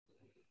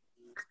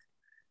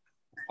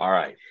All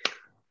right.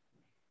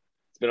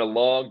 It's been a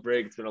long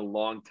break. It's been a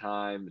long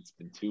time. It's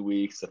been 2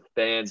 weeks. The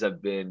fans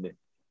have been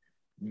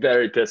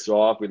very pissed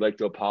off. We'd like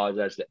to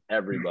apologize to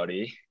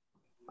everybody.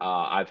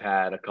 I've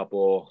had a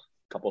couple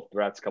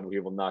threats, a couple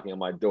people knocking on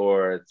my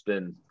door. It's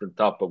been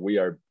tough, but we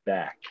are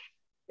back.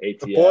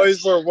 ATS. The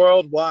boys were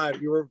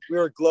worldwide. We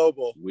were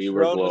global. We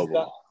were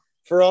global.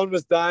 Ferron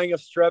was dying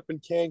of strep in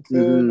Cancun.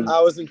 Mm-hmm. I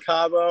was in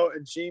Cabo,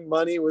 and G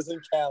Money was in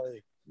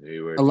Cali. We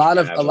were a lot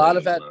of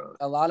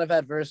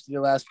adversity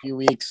the last few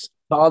weeks.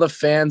 To all the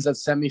fans that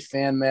sent me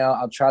fan mail,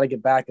 I'll try to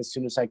get back as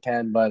soon as I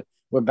can, but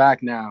we're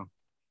back now.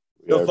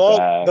 The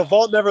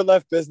vault never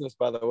left business,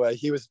 by the way.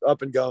 He was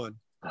up and going.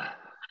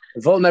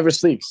 The vault never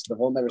sleeps. The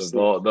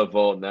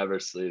vault never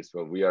sleeps,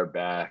 but we are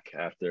back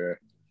after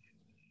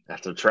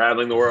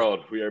traveling the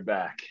world. We are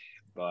back.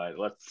 But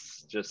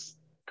let's just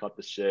cut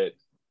the shit.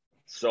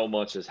 So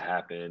much has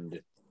happened.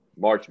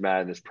 March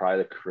Madness, probably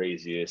the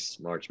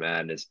craziest March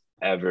Madness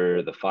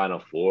ever. The Final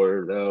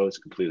Four, though, is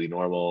completely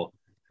normal.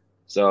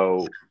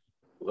 So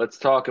let's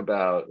talk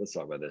about this.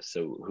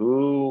 So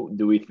who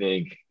do we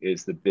think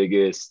is the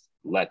biggest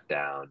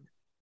letdown?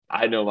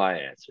 I know my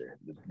answer.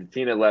 The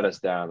team that let us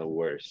down in the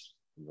worst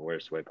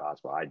way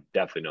possible. I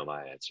definitely know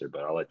my answer,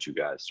 but I'll let you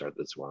guys start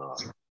this one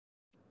off.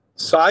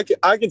 So I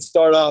can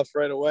start off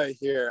right away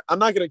here. I'm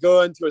not going to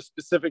go into a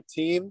specific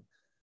team,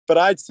 but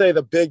I'd say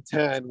the Big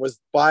Ten was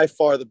by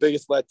far the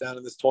biggest letdown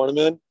in this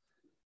tournament.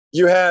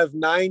 You have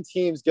 9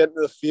 teams get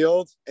into the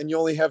field, and you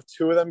only have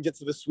 2 of them get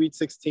to the Sweet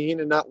 16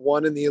 and not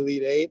 1 in the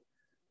Elite 8.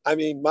 I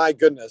mean, my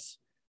goodness,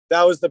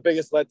 that was the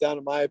biggest letdown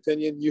in my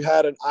opinion. You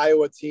had an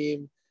Iowa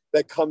team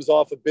that comes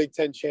off a Big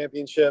Ten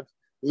championship,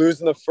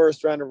 losing the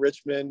first round of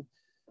Richmond.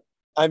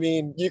 I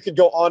mean, you could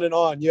go on and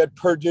on. You had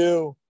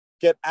Purdue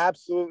get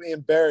absolutely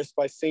embarrassed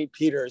by St.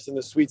 Peter's in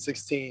the Sweet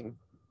 16.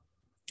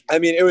 I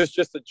mean, it was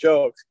just a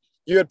joke.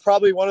 You had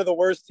probably one of the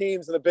worst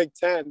teams in the Big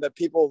Ten that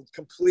people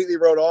completely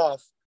wrote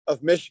off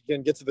of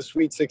Michigan get to the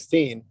Sweet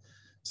 16.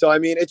 So, I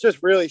mean, it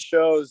just really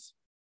shows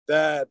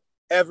that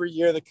every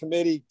year the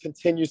committee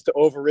continues to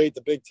overrate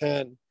the Big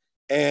Ten.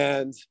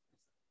 And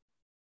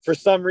for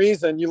some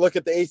reason, you look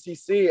at the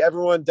ACC,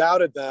 everyone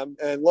doubted them.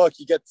 And look,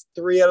 you get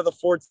 3 out of the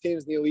 4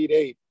 teams in the Elite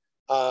 8.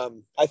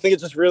 I think it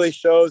just really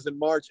shows in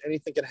March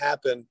anything can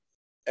happen.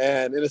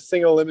 And in a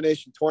single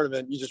elimination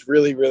tournament, you just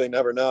really, really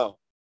never know.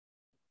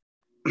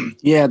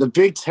 Yeah, the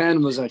Big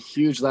Ten was a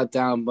huge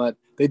letdown, but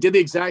they did the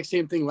exact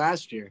same thing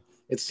last year.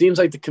 It seems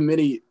like the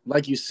committee,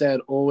 like you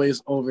said,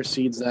 always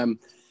oversees them.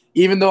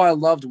 Even though I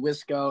loved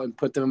Wisco and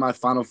put them in my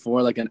Final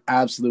Four like an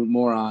absolute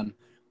moron,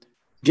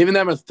 giving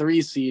them a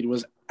 3 seed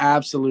was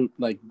absolute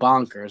like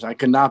bonkers. I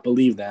could not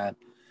believe that.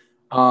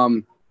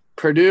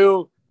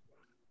 Purdue,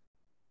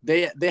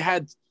 they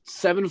had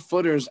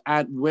 7-footers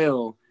at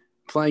will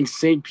playing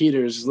St.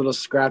 Peter's, little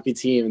scrappy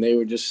team, and they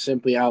were just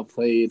simply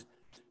outplayed.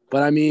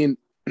 But I mean,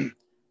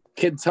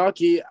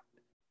 Kentucky,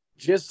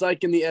 just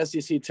like in the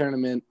SEC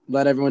tournament,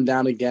 let everyone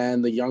down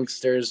again. The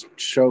youngsters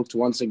choked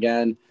once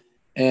again.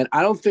 And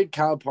I don't think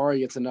Calipari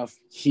gets enough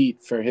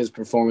heat for his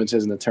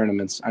performances in the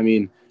tournaments. I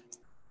mean,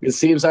 it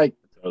seems like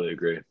I totally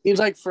agree. Seems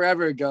like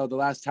forever ago, the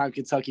last time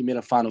Kentucky made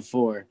a Final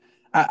Four.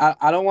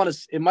 I don't want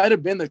to – it might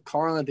have been the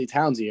Karl-Anthony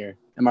Towns year.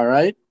 Am I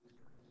right?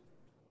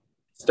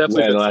 When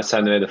the last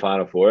time they made the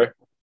Final Four?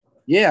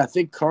 Yeah, I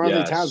think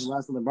Karl-Anthony Towns was the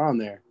last on the bottom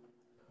there.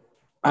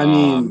 I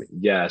mean,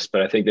 yes,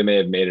 but I think they may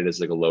have made it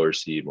as like a lower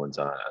seed one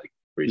time. Like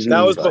recently,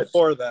 that was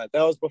before that.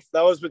 That was with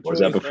was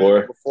that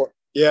before?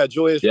 Yeah,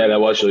 Julius. Yeah,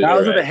 that was Julius. That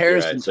was with the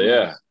Harrison. Right.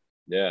 So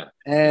yeah.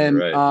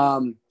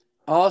 And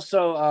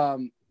also,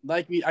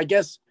 I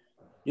guess,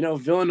 you know,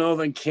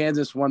 Villanova and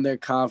Kansas won their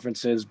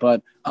conferences,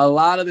 but a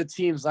lot of the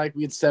teams, like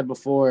we had said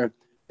before,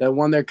 that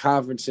won their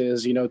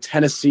conferences, you know,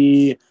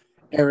 Tennessee,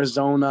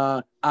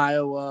 Arizona,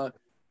 Iowa,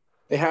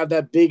 they have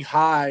that big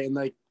high, and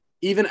like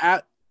even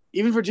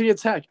Virginia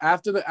Tech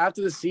after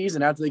the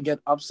season, after they get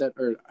upset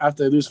or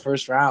after they lose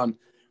first round,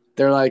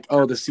 they're like,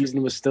 oh, the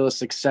season was still a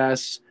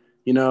success.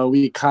 You know,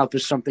 we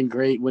accomplished something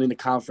great winning the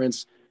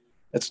conference.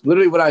 That's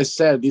literally what I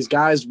said. These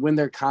guys win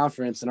their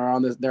conference and are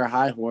on their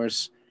high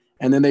horse,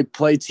 and then they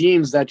play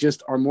teams that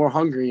just are more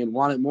hungry and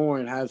want it more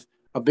and have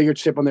a bigger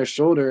chip on their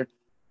shoulder,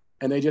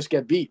 and they just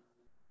get beat.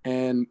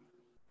 And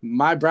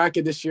my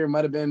bracket this year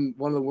might have been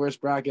one of the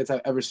worst brackets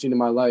I've ever seen in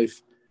my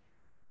life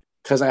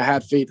because I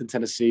had faith in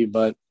Tennessee,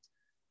 but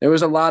there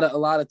was a lot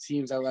of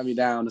teams that let me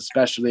down,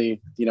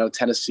 especially, you know,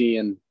 Tennessee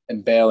and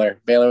Baylor.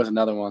 Baylor was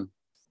another one.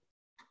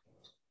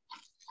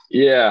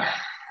 Yeah.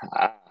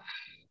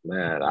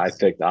 Man, I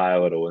picked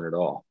Iowa to win it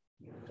all.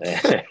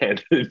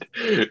 And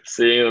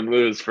seeing them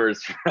lose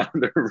first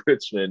round of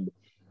Richmond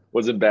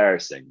was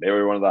embarrassing. They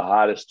were one of the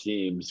hottest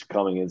teams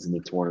coming into the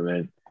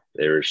tournament.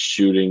 They were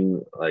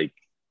shooting like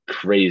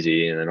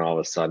crazy, and then all of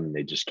a sudden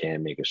they just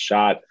can't make a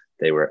shot.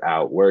 They were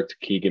outworked.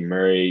 Keegan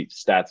Murray,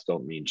 stats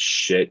don't mean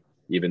shit.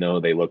 Even though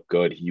they look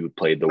good, he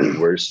played the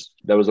worst.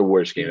 That was the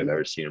worst game I've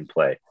ever seen him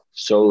play.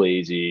 So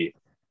lazy.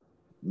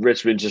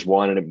 Richmond just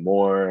wanted it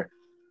more.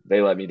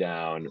 They let me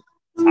down.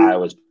 I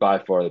was by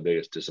far the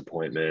biggest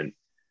disappointment.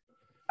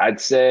 I'd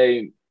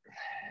say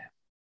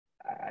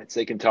I'd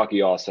say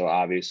Kentucky also,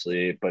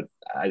 obviously, but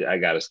I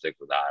got to stick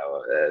with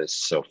Iowa. It's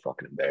so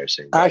fucking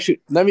embarrassing.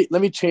 Actually, let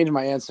me change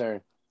my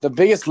answer. The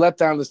biggest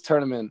letdown of this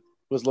tournament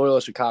was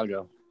Loyola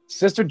Chicago.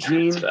 Sister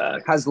Jean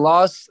has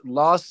lost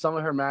some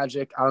of her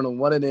magic. I don't know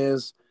what it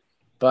is,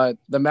 but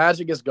the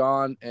magic is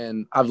gone,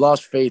 and I've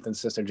lost faith in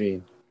Sister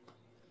Jean.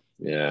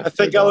 Yeah, I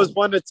think I was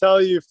one to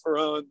tell you,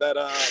 Ferone,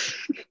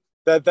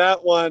 that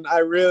that one I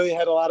really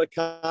had a lot of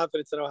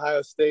confidence in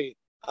Ohio State.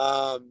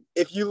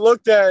 If you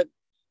looked at,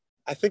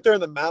 I think they're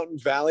in the Mountain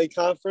Valley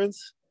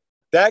Conference.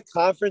 That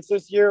conference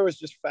this year was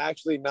just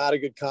factually not a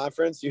good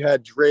conference. You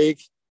had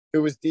Drake,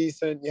 who was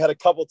decent. You had a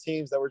couple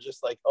teams that were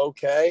just like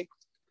okay,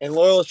 and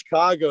Loyola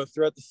Chicago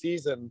throughout the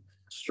season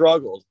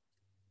struggled.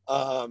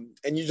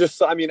 And you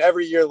just, I mean,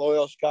 every year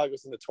Loyola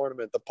Chicago's in the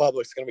tournament, the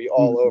public's going to be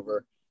all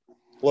over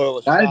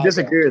Loyola Chicago. I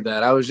disagree with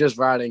that. I was just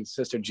riding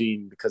Sister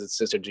Jean because it's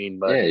Sister Jean.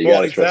 But yeah, you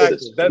got to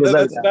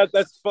exactly.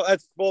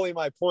 That's fully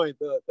my point.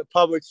 The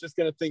public's just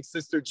going to think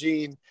Sister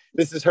Jean,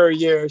 this is her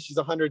year. She's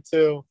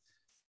 102.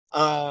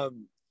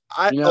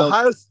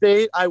 Ohio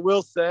State, I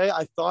will say,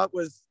 I thought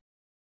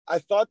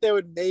they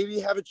would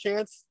maybe have a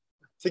chance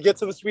to get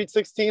to the Sweet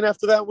 16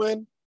 after that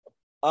win.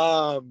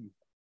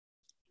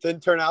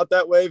 Didn't turn out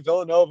that way.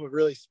 Villanova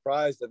really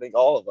surprised, I think,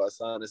 all of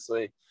us,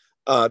 honestly.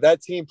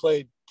 That team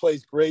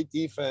plays great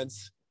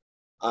defense.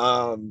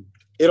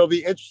 It'll be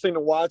interesting to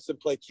watch them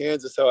play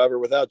Kansas, however,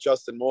 without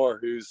Justin Moore,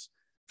 who's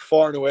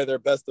far and away their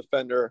best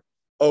defender,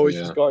 always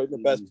just guarding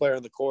the best player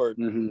on the court.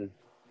 Mm-hmm.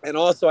 And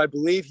also, I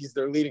believe he's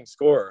their leading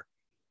scorer.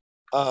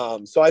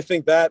 So I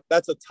think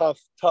that's a tough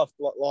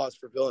loss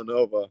for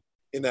Villanova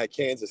in that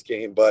Kansas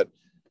game. But,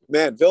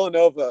 man,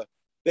 Villanova,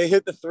 they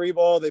hit the three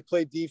ball. They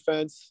played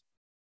defense.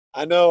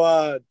 I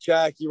know,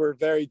 Jack, you were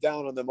very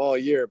down on them all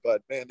year,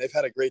 but, man, they've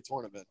had a great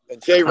tournament. And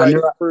Jay Wright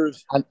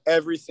proves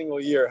every single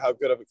year how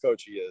good of a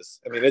coach he is.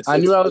 I mean, I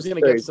knew I was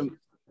going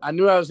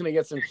to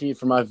get some heat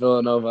for my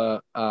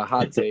Villanova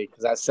hot take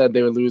because I said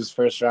they would lose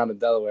first round to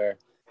Delaware.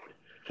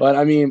 But,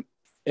 I mean,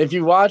 if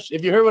you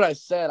heard what I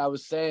said, I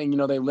was saying,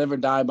 they live or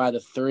die by the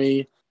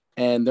three,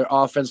 and their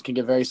offense can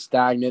get very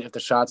stagnant if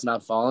the shot's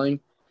not falling.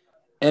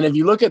 And if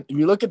you look at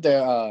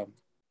their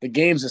the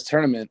games this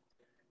tournament,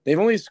 they've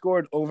only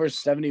scored over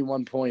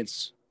 71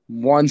 points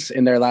once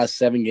in their last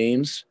 7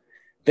 games.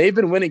 They've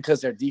been winning because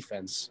their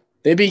defense.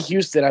 They beat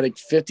Houston, I think,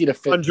 50 to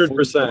 50.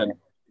 100%.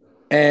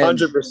 And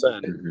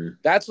 100%.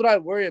 That's what I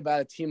worry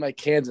about a team like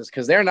Kansas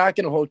because they're not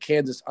going to hold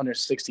Kansas under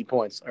 60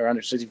 points or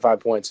under 65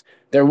 points.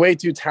 They're way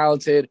too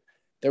talented.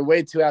 They're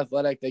way too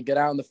athletic. They get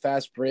out in the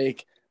fast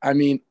break. I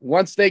mean,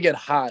 once they get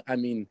hot, I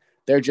mean,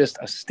 they're just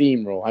a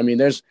steamroll. I mean,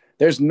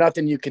 there's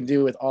nothing you can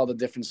do with all the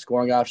different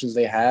scoring options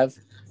they have.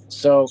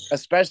 So,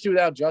 especially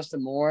without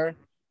Justin Moore,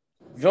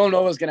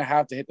 Villanova's going to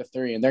have to hit the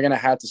three, and they're going to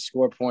have to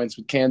score points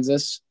with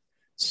Kansas.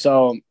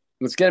 So,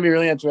 it's going to be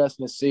really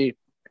interesting to see.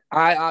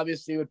 I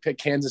obviously would pick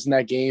Kansas in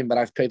that game, but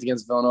I've picked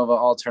against Villanova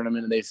all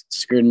tournament, and they've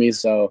screwed me.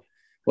 So,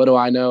 what do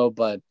I know?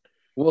 But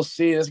we'll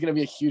see. This is going to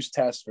be a huge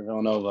test for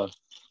Villanova.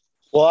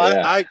 Well,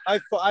 yeah.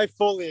 I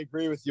fully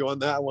agree with you on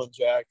that one,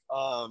 Jack.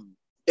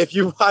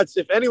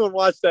 If anyone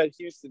watched that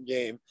Houston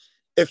game,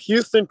 if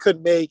Houston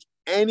could make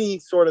any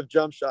sort of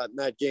jump shot in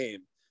that game,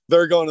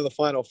 they're going to the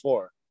Final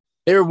Four.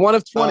 They were 1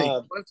 of 20. 1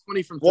 of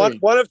 20 from three.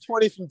 One of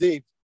 20 from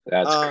deep.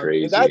 That's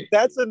crazy.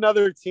 That's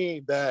another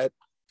team that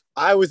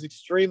I was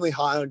extremely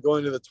high on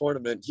going to the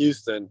tournament,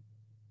 Houston.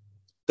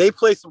 They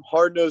play some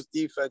hard-nosed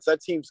defense.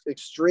 That team's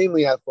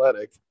extremely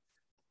athletic.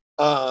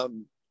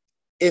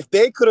 If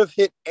they could have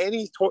hit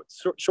any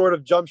sort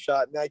of jump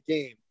shot in that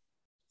game,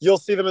 you'll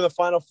see them in the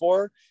Final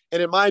Four.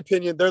 And in my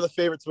opinion, they're the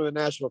favorites to win the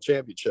national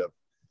championship.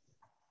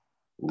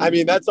 I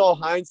mean, that's all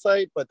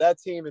hindsight, but that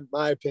team, in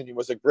my opinion,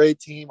 was a great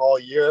team all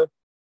year.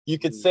 You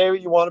could say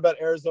what you want about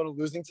Arizona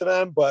losing to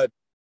them, but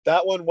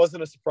that one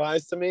wasn't a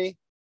surprise to me.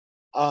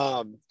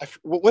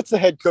 What's the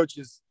head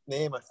coach's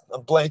name?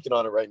 I'm blanking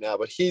on it right now,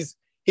 but he's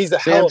a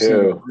hell of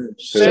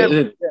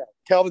a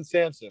Kelvin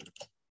Sampson.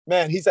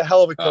 Man, he's a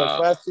hell of a coach.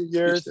 Last 2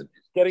 years,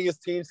 getting his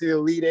team to the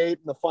Elite Eight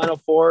in the Final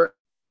Four.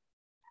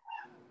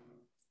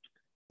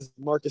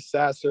 Marcus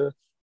Sasser.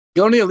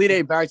 Going to the Elite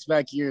Eight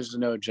back-to-back years is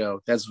no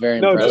joke. That's very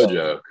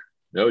impressive.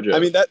 No joke. I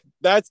mean,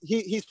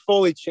 he's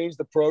fully changed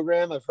the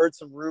program. I've heard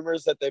some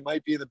rumors that they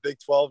might be in the Big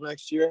 12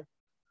 next year.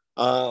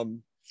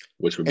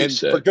 Which would be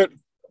sick.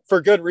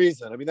 For good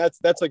reason. I mean,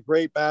 that's a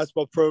great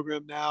basketball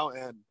program now,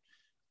 and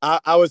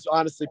I was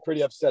honestly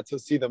pretty upset to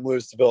see them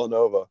lose to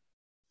Villanova.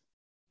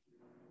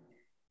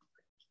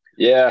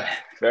 Yeah,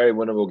 very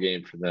winnable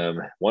game for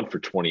them. 1 for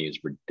 20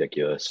 is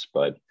ridiculous,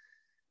 but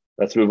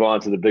let's move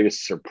on to the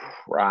biggest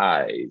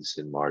surprise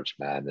in March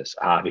Madness.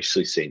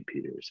 Obviously, St.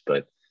 Peter's,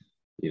 but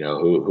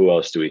who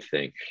else do we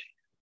think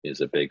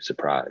is a big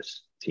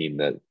surprise? Team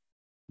that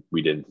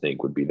we didn't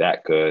think would be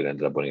that good,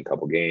 ended up winning a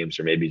couple games,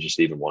 or maybe just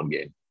even one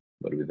game.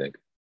 What do we think?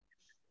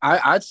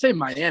 I'd say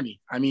Miami.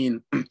 I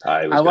mean,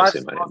 I was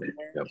going to say Miami.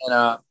 Yep.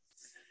 And,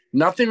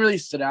 nothing really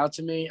stood out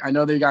to me. I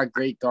know they got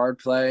great guard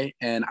play,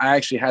 and I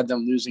actually had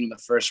them losing in the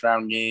first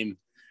round game.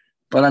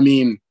 But, I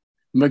mean,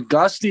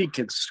 McGusty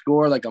could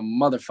score like a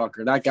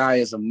motherfucker. That guy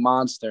is a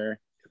monster.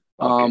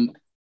 Okay.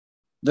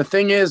 The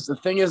thing is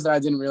that I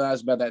didn't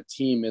realize about that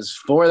team is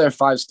 4 of their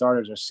 5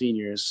 starters are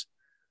seniors.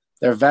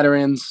 They're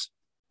veterans.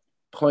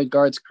 Point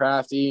guard's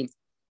crafty.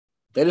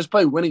 They just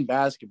play winning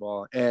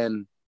basketball.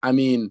 And, I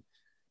mean,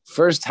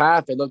 first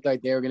half, it looked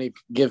like they were going to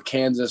give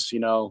Kansas,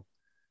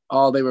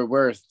 all they were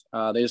worth.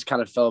 They just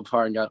kind of fell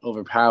apart and got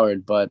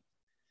overpowered. But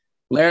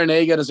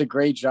Larinaga does a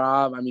great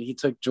job. I mean, he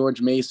took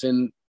George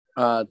Mason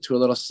to a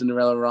little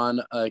Cinderella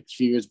run a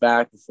few years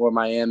back before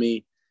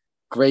Miami.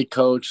 Great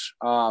coach.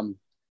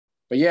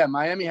 But yeah,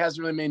 Miami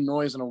hasn't really made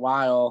noise in a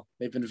while.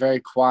 They've been very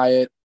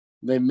quiet.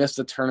 They missed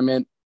the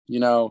tournament,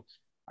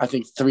 I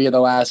think 3 of the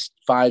last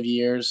 5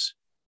 years.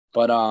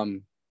 But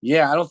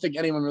yeah, I don't think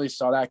anyone really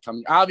saw that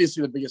coming.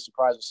 Obviously, the biggest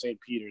surprise was St.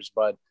 Peter's,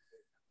 but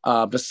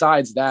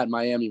besides that,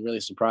 Miami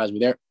really surprised me.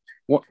 They're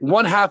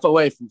one half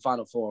away from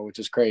Final Four, which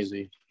is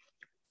crazy.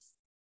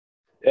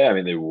 Yeah, I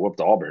mean, they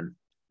whooped Auburn.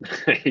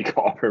 I think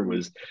Auburn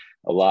was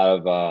a lot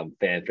of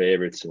fan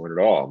favorites to win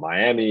it all.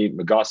 Miami,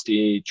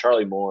 McGusty,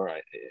 Charlie Moore,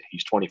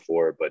 he's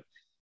 24, but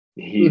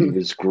he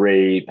was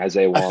great.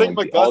 Isaiah Wong. I think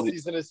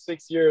McGusty's in his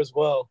 6th year as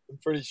well. I'm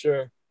pretty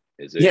sure.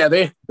 Is it? Yeah,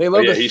 they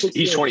love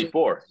he's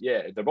 24.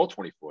 Yeah, they're both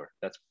 24.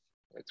 That's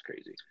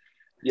crazy.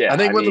 Yeah, I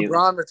think when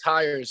LeBron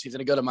retires, he's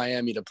going to go to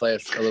Miami to play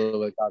a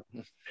little bit.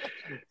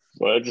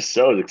 Well, it just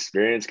shows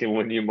experience can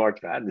win you March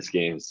Madness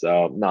games.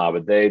 So, no,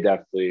 but they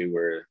definitely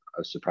were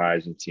a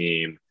surprising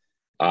team.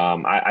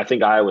 I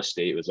think Iowa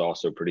State was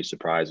also pretty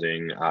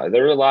surprising.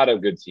 There were a lot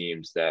of good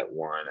teams that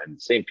won,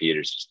 and St.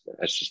 Peter's,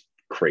 that's just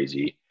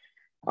crazy.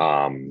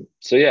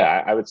 So,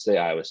 yeah, I would say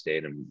Iowa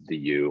State and the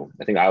U.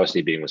 I think Iowa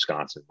State beating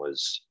Wisconsin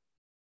was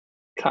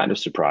kind of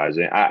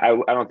surprising.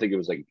 I don't think it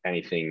was like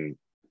anything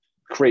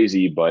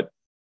crazy, but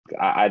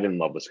I didn't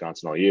love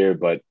Wisconsin all year,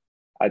 but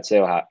I'd say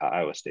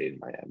Iowa State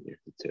and Miami are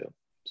the two.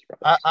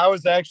 I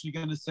was actually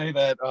going to say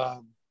that,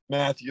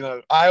 Matthew,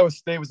 Iowa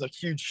State was a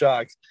huge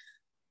shock.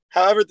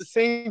 However, at the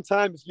same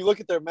time, if you look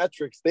at their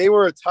metrics, they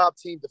were a top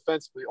team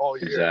defensively all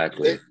year.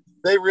 Exactly.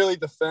 They really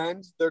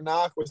defend. Their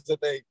knock was that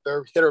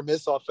they're hit or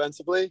miss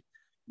offensively.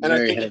 And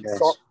Very I think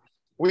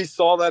we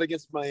saw that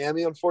against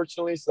Miami,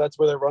 unfortunately. So that's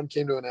where their run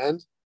came to an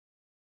end.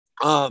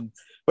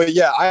 But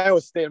yeah,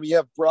 Iowa State, I mean, you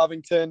have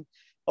Brovington.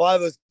 A lot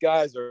of those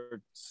guys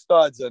are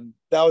studs, and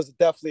that was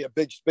definitely a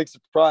big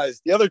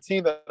surprise. The other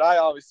team that I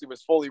obviously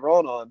was fully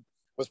wrong on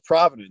was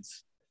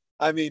Providence.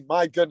 I mean,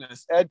 my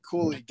goodness, Ed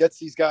Cooley gets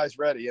these guys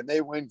ready, and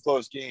they win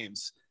close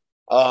games.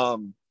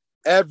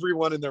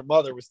 Everyone and their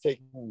mother was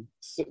taking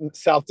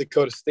South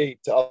Dakota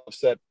State to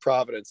upset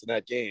Providence in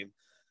that game.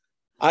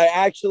 I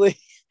actually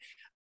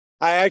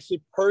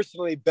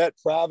personally bet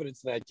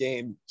Providence in that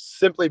game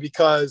simply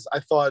because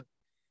I thought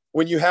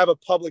when you have a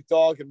public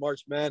dog in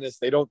March Madness,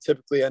 they don't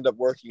typically end up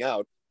working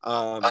out.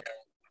 I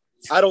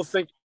don't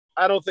think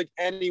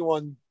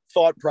anyone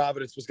thought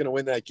Providence was going to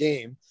win that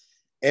game.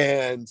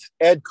 And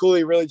Ed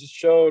Cooley really just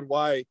showed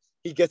why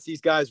he gets these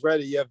guys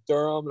ready. You have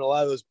Durham and a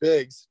lot of those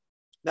bigs.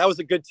 That was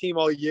a good team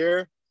all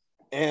year.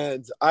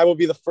 And I will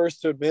be the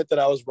first to admit that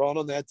I was wrong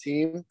on that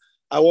team.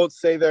 I won't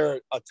say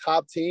they're a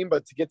top team,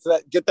 but to get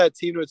that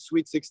team to its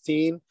Sweet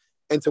 16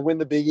 and to win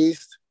the Big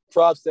East,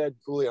 props to Ed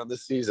Cooley on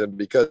this season,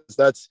 because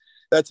that's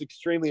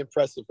extremely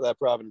impressive for that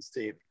Providence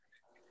team.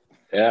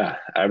 Yeah,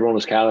 everyone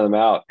was counting them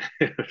out.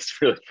 It was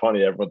really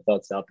funny. Everyone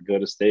thought South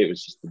Dakota State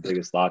was just the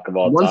biggest lock of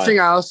all time. One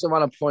thing I also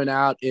want to point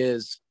out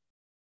is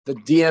the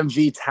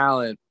DMV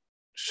talent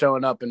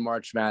showing up in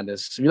March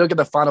Madness. If you look at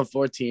the Final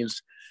Four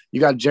teams, you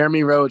got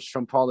Jeremy Roach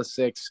from Paul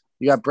VI.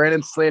 You got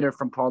Brandon Slater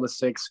from Paul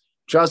VI.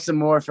 Justin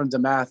Moore from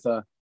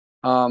DeMatha.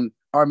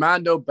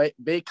 Armando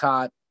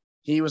Baycott,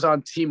 he was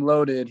on Team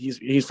Loaded.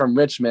 He's from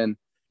Richmond.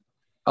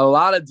 A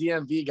lot of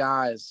DMV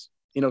guys.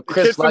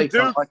 Chris Light.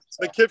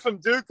 The kid from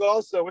Duke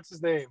also. What's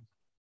his name?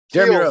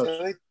 Jeremy Keels,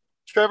 Roach.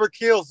 Trevor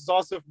Keels is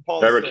also from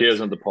Paul. Trevor Keels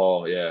on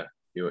DePaul. Yeah,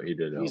 he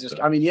did.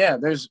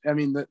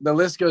 The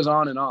list goes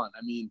on and on.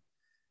 I mean,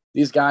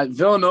 these guys,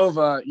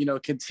 Villanova,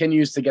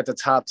 continues to get the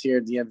top tier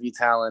DMV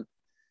talent.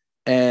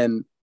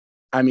 And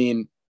I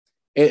mean,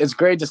 it's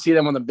great to see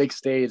them on the big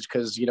stage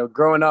because,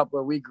 growing up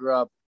where we grew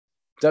up,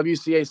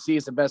 WCAC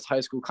is the best high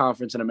school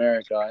conference in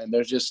America. And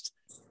there's just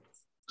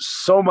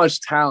so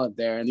much talent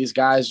there. And these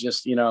guys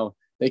just,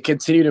 they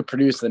continue to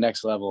produce the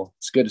next level.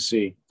 It's good to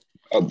see.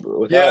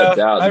 Without a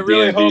doubt, the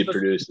DMV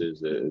produces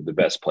the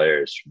best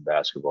players from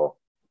basketball.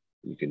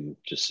 You can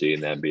just see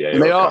in the NBA.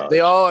 And they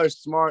all are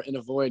smart and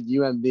avoid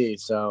UMD.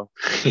 So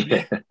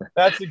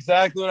that's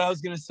exactly what I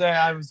was going to say.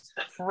 I was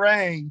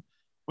praying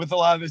with a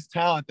lot of this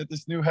talent that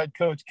this new head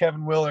coach,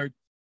 Kevin Willard,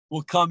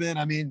 will come in.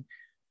 I mean,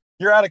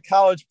 you're at a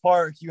college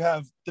park. You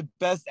have the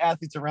best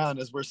athletes around,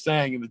 as we're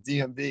saying, in the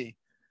DMV.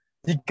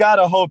 You got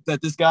to hope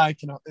that this guy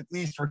can at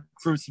least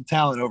recruit some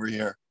talent over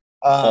here.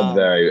 I'm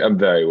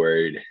very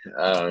worried.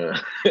 I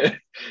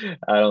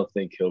don't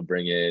think he'll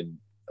bring in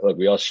 – look,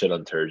 we all shit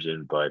on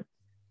Turgeon, but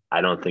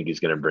I don't think he's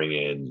going to bring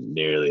in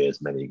nearly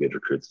as many good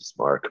recruits as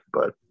Mark,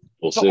 but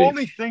we'll see. The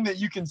only thing that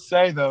you can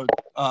say, though,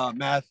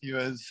 Matthew,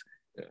 is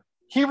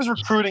he was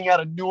recruiting out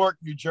of Newark,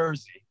 New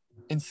Jersey.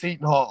 in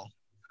Seton Hall.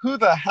 Who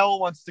the hell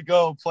wants to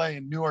go play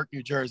in Newark,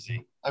 New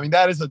Jersey? I mean,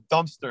 that is a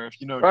dumpster if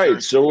you know Right.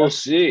 Jersey. So we'll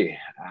see.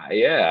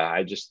 Yeah.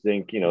 I just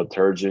think,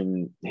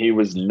 Turgeon, he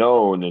was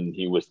known and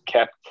he was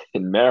kept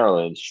in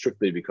Maryland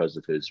strictly because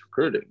of his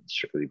recruiting,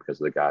 strictly because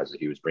of the guys that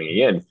he was bringing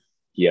in.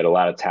 He had a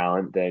lot of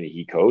talent that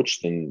he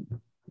coached and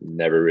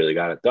never really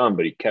got it done,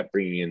 but he kept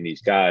bringing in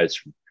these guys.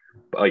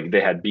 Like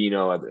they had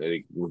Bino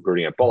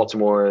recruiting at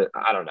Baltimore.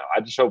 I don't know.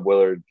 I just hope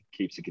Willard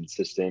keeps it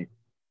consistent.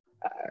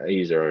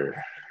 He's our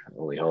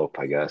only hope,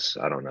 I guess.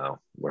 I don't know.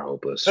 We're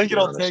hopeless. I think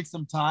it'll take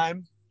some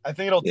time.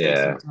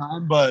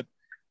 But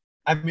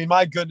I mean,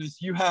 my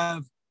goodness, you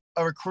have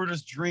a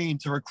recruiter's dream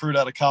to recruit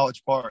out of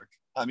College Park.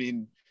 I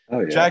mean,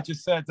 Jack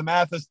just said the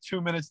math is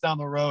 2 minutes down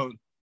the road.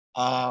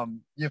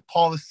 You have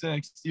Paul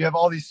VI. You have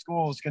all these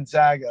schools,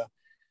 Gonzaga.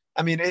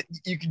 I mean,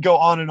 you could go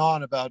on and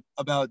on about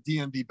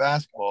DMV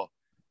basketball.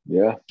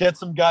 Yeah. Get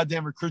some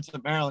goddamn recruits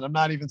at Maryland. I'm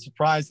not even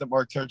surprised that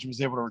Mark Turgeon was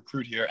able to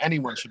recruit here.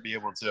 Anyone should be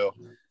able to.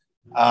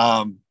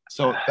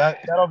 So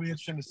that'll be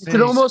interesting to see. You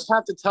could almost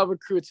have to tell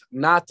recruits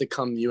not to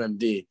come to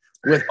UMD.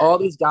 With all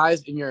these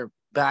guys in your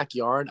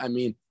backyard, I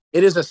mean,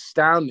 it is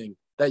astounding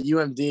that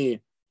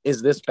UMD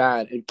is this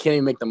bad and can't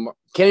even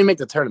make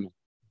the tournament.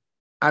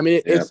 I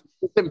mean, it's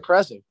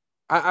impressive.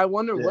 I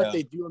wonder what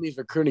they do on these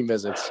recruiting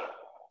visits.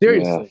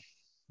 Seriously. Yeah.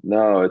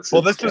 No, this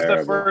terrible. Was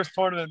the first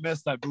tournament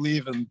missed, I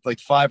believe, in like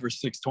 5 or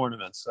 6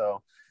 tournaments.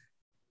 So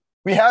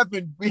we have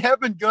been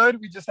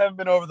good. We just haven't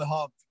been over the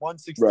hump.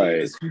 116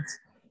 this week.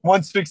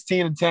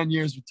 116 in 10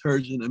 years with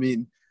Turgeon. I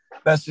mean,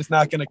 that's just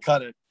not going to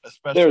cut it.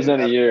 Especially there was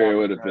any year, it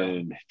would have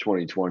been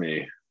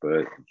 2020,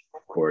 but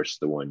of course,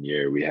 the one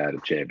year we had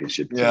a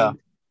championship team.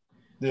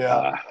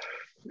 Yeah.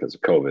 Because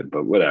of COVID,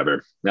 but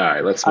whatever. All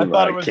right, let's move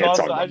on. I can't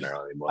talk about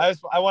Maryland anymore.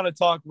 I want to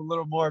talk a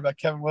little more about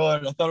Kevin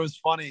Willard. I thought it was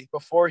funny.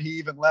 Before he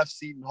even left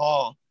Seton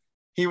Hall,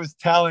 he was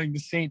telling the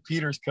St.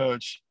 Peter's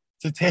coach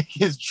to take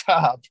his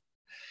job.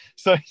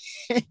 So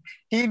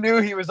he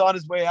knew he was on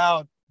his way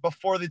out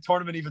before the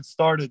tournament even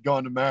started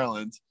going to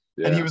Maryland.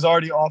 Yeah. And he was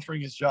already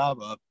offering his job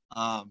up.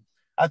 I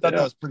thought that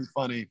was pretty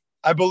funny.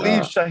 I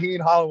believe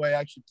Shaheen Holloway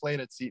actually played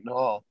at Seton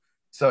Hall.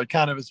 So it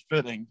kind of is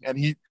fitting.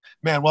 And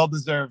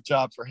well-deserved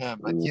job for him.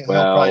 He'll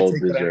probably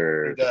take it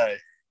every day.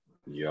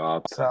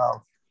 Yup.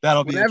 So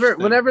that'll be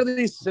whenever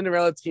these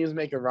Cinderella teams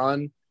make a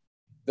run,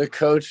 the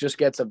coach just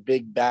gets a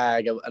big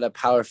bag at a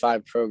Power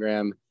 5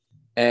 program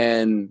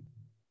and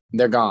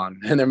they're gone.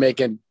 And they're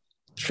making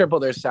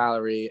triple their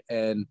salary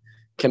and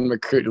can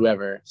recruit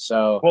whoever.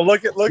 So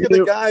look at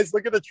the guys,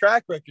 look at the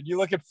track record. You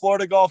look at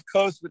Florida Gulf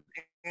Coast with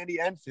Andy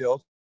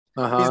Enfield.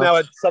 He's now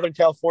at Southern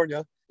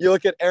California. You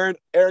look at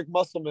Eric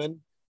Musselman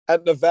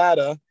at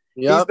Nevada.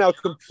 Yep. He's now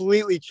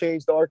completely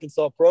changed the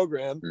Arkansas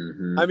program.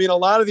 Mm-hmm. I mean, a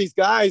lot of these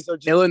guys are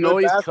just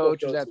Illinois'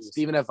 coach is at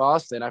Stephen F.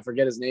 Austin. I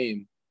forget his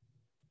name.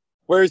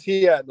 Where is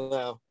he at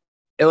now?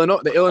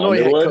 The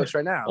Illinois head coach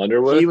right now.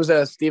 Underwood. He was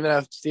a Stephen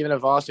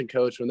F. Austin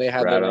coach when they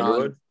had their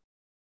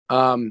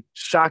run.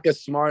 Shaka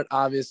Smart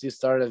obviously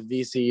started at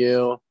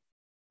VCU.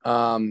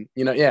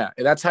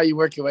 That's how you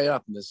work your way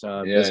up in this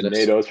business.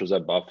 Nate Oates was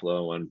at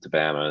Buffalo, went to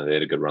Bama. They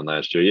had a good run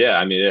last year. Yeah,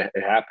 I mean, it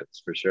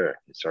happens for sure.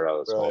 You start out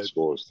with small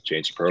schools,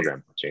 change the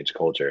program, change the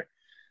culture.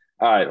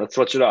 All right, let's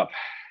switch it up.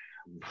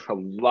 A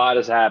lot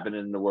has happened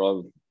in the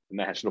world of the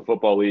National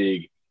Football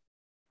League.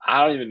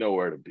 I don't even know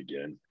where to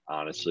begin,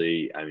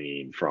 honestly. I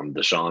mean, from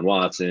Deshaun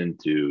Watson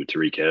to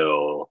Tyreek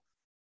Hill,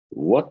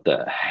 what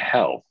the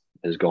hell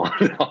is going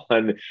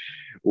on?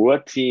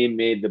 What team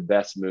made the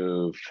best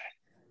move?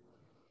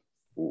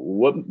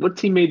 What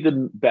team made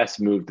the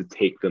best move to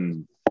take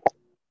them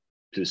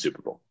to the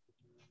Super Bowl?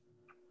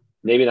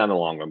 Maybe not in the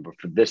long run, but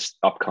for this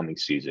upcoming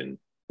season,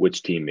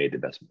 which team made the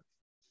best move?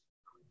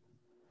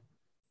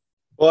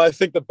 Well, I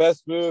think the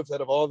best move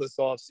out of all this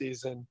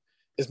offseason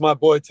is my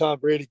boy Tom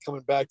Brady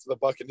coming back to the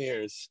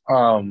Buccaneers.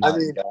 Oh my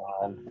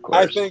God!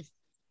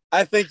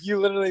 I think you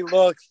literally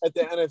look at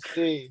the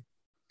NFC,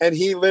 and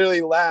he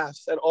literally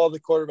laughs at all the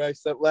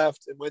quarterbacks that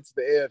left and went to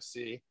the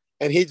AFC,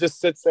 and he just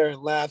sits there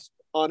and laughs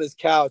on his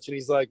couch, and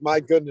he's like, my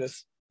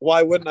goodness,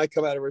 why wouldn't I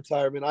come out of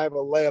retirement? I have a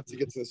layup to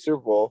get to the Super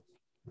Bowl.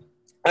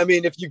 I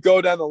mean, if you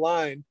go down the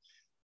line,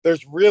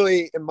 there's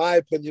really, in my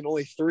opinion,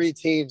 only 3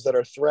 teams that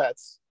are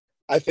threats.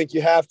 I think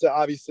you have to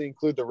obviously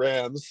include the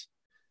Rams.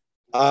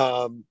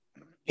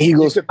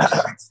 Eagles.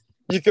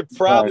 You could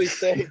probably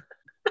say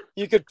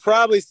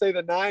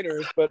the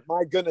Niners, but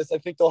my goodness, I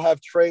think they'll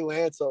have Trey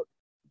Lance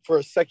for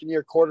a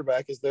second-year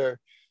quarterback as their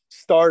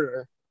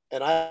starter.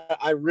 And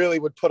I really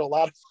would put a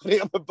lot of money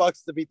on the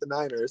Bucs to beat the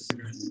Niners.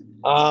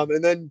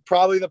 And then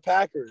probably the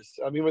Packers.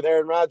 I mean, with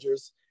Aaron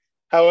Rodgers.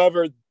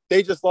 However,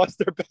 they just lost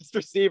their best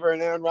receiver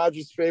and Aaron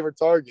Rodgers' favorite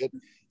target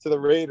to the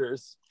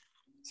Raiders.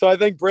 So I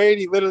think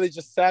Brady literally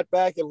just sat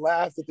back and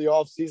laughed at the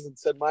offseason and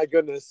said, my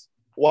goodness,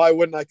 why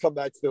wouldn't I come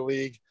back to the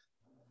league?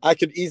 I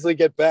could easily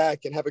get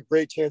back and have a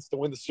great chance to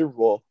win the Super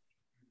Bowl.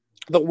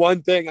 The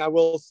one thing I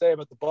will say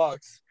about the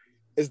Bucs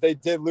is they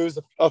did lose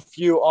a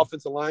few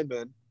offensive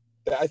linemen.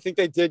 I think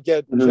they did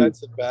get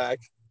Jensen back.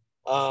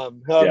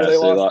 However,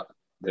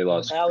 they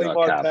lost Ali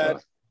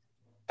Marpet.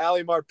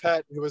 Ali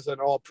Marpet, who was an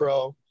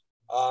All-Pro.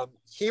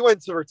 He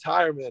went to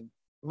retirement.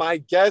 My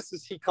guess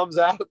is he comes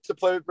out to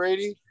play with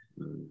Brady.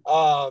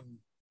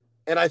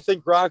 And I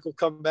think Gronk will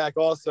come back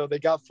also. They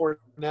got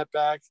Fournette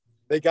back.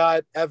 They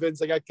got Evans.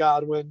 They got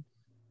Godwin.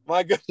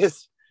 My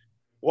goodness,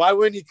 why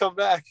wouldn't he come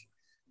back?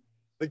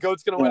 The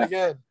GOAT's going to win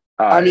again.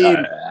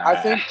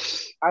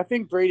 I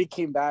think Brady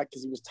came back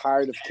because he was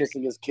tired of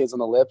kissing his kids on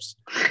the lips.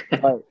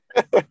 But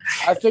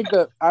I think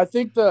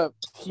the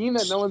team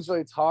that no one's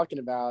really talking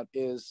about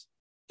is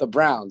the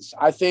Browns.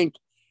 I think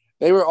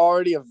they were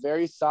already a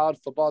very solid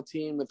football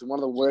team with one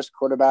of the worst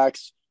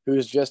quarterbacks,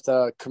 who's just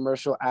a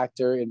commercial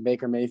actor in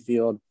Baker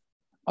Mayfield.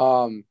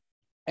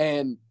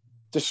 And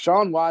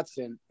Deshaun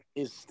Watson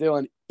is still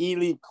an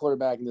elite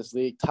quarterback in this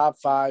league, top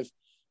 5,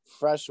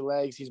 fresh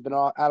legs. He's been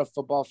out of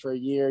football for a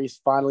year. He's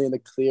finally in the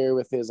clear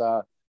with his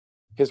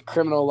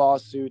criminal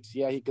lawsuits.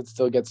 Yeah, he could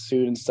still get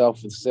sued and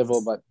stuff with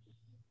civil, but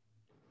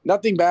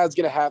nothing bad's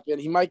going to happen.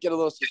 He might get a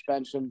little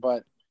suspension,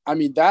 but I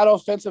mean, that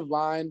offensive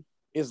line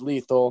is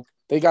lethal.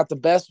 They got the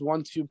best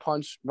 1-2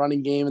 punch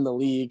running game in the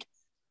league.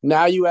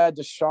 Now you add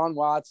Deshaun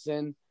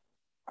Watson.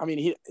 I mean,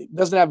 he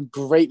doesn't have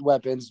great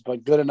weapons,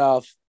 but good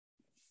enough.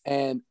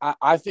 And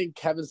I think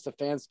Kevin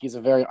Stefanski is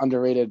a very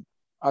underrated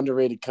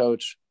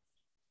coach.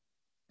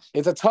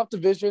 It's a tough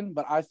division,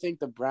 but I think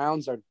the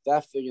Browns are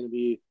definitely going to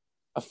be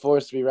a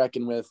force to be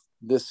reckoned with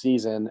this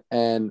season.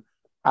 And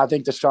I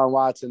think Deshaun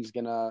Watson's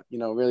going to,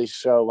 really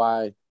show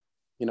why,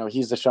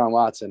 he's Deshaun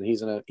Watson.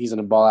 He's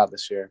gonna ball out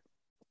this year.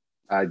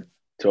 I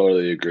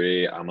totally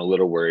agree. I'm a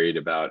little worried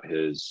about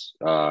his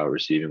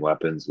receiving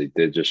weapons. They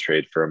did just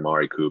trade for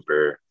Amari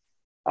Cooper,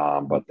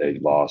 but they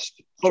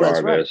lost Jarvis.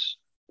 That's right.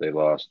 They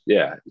lost.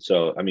 Yeah.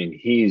 So, I mean,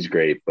 he's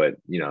great, but,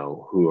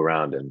 who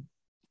around him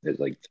is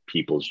like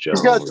Peoples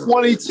Jones. He's got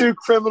 22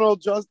 criminal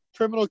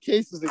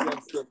cases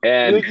against him.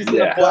 And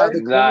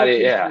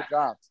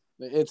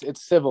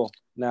It's civil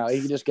now. He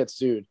can just get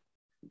sued.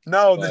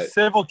 No, the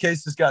civil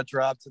cases got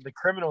dropped, and the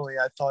criminally,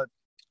 I thought,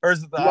 or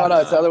is it the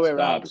no, it's the other way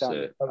around.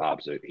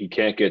 Opposite. He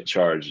can't get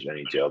charged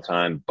any jail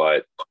time,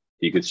 but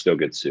he could still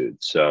get sued.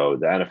 So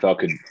the NFL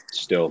could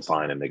still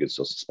fine him. They could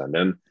still suspend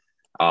him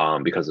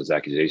because of his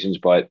accusations.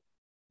 But,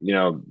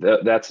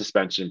 that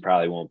suspension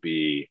probably won't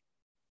be,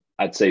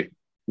 I'd say,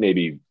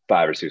 maybe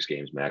 5 or 6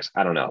 games max.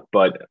 I don't know.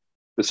 But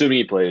assuming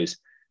he plays,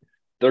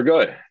 they're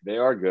good. They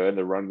are good.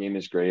 The run game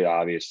is great,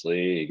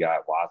 obviously. You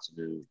got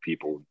Watson,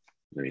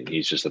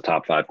 he's just a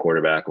top 5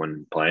 quarterback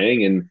when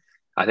playing, and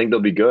I think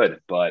they'll be good.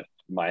 But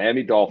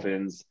Miami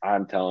Dolphins,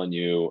 I'm telling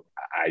you,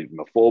 I'm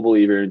a full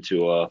believer in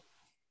Tua.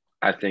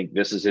 I think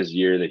this is his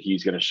year that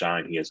he's going to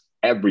shine. He has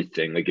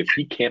everything. Like, if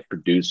he can't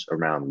produce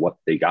around what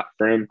they got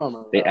for him,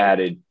 they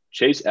added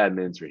Chase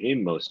Edmonds,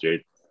 Raheem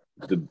Mostert,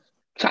 the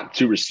top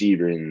 2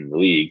 receiver in the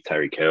league,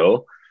 Tyreek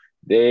Hill.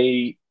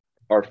 They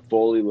are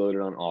fully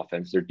loaded on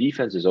offense. Their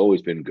defense has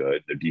always been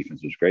good. Their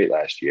defense was great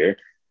last year.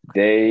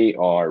 They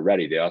are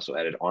ready. They also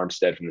added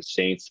Armstead from the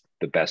Saints,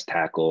 the best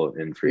tackle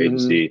in free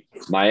agency.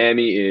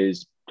 Miami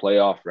is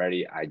playoff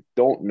ready. I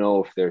don't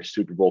know if they're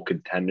Super Bowl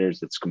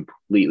contenders. It's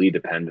completely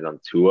dependent on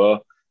Tua.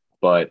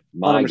 But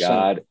my 100%.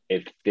 God,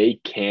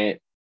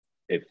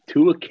 if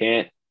Tua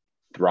can't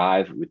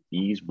thrive with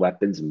these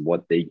weapons and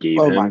what they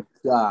gave him, my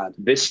God,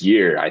 this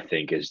year I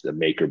think is the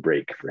make or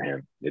break for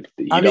him. If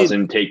he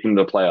doesn't take them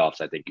to the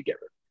playoffs, I think you get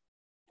rid.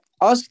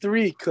 Us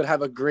 3 could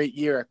have a great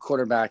year at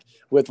quarterback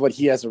with what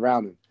he has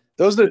around him.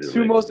 Those are the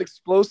 2 most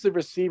explosive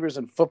receivers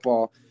in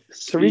football.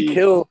 Tyreek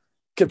Hill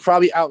could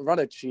probably outrun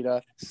a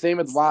cheetah. Same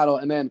with Waddle.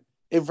 And then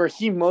if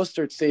Raheem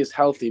Mostert stays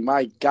healthy,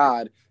 my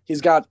God,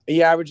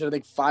 he averaged, I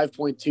think,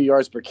 5.2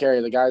 yards per carry.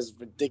 The guy's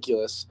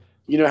ridiculous.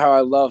 You know how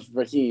I love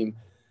Raheem.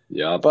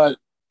 Yeah. But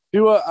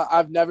Tua,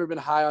 I've never been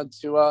high on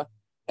Tua,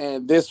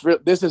 and this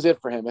is it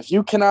for him. If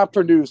you cannot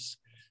produce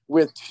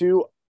with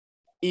 2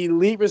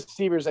 elite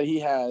receivers that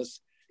he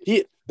has,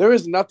 there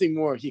is nothing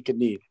more he could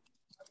need.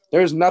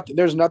 There's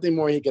nothing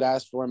more he could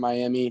ask for in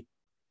Miami.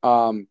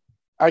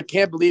 I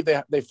can't believe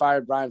they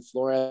fired Brian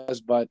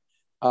Flores, but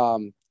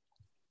the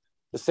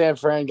San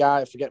Fran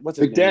guy, I forget what's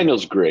his name.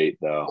 McDaniel's great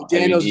though.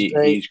 McDaniel's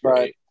great, he's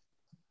great.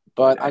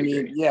 But I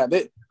mean, yeah,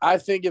 I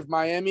think if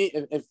Miami,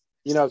 if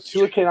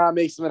Tua cannot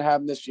make something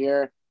happen this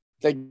year,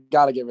 they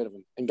got to get rid of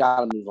him and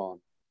got to move on.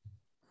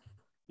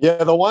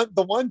 Yeah, the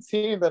one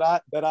team that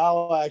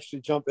I'll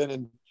actually jump in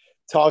and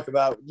talk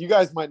about. You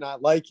guys might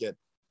not like it.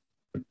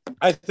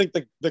 I think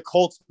the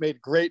Colts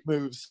made great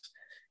moves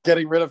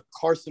getting rid of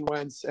Carson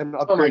Wentz and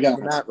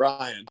upgrading Matt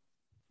Ryan.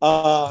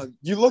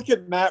 You look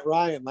at Matt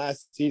Ryan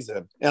last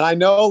season, and I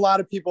know a lot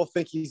of people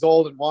think he's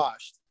old and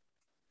washed.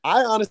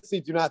 I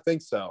honestly do not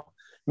think so.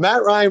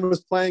 Matt Ryan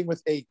was playing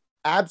with a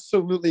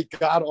absolutely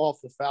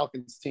god-awful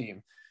Falcons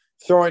team,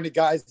 throwing to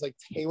guys like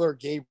Taylor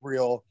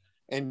Gabriel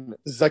and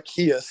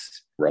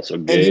Zacchaeus. Russell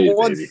Gage, and he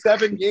won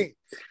 7 games.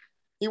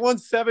 He won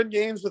 7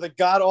 games with a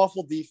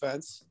god-awful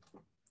defense.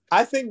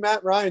 I think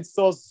Matt Ryan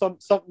still has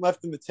something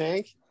left in the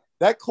tank.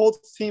 That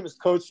Colts team is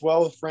coached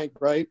well with Frank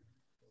Wright.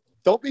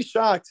 Don't be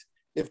shocked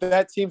if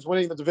that team's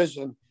winning the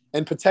division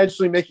and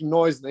potentially making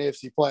noise in the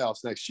AFC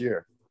playoffs next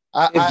year.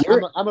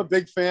 I'm a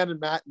big fan of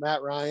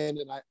Matt Ryan,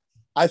 and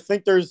I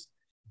think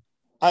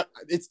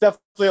it's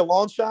definitely a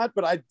long shot,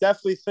 but I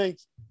definitely think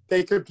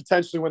they could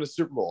potentially win a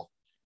Super Bowl.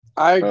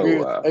 I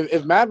agree.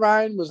 If Matt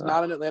Ryan was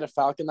not an Atlanta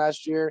Falcon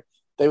last year,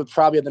 they would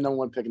probably have the number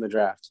 1 pick in the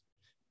draft.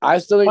 I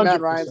still think 100%.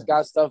 Matt Ryan's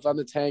got stuff on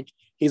the tank.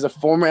 He's a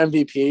former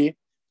MVP.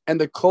 And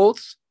the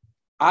Colts,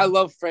 I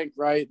love Frank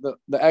Wright, the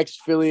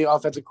ex-Philly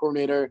offensive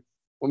coordinator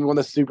when we won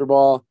the Super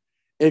Bowl.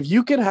 If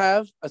you can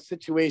have a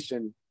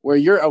situation where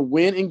you're a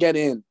win and get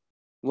in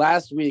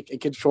last week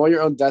and control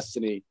your own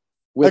destiny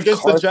with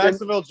against the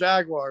Jacksonville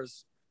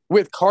Jaguars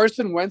with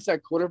Carson Wentz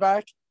at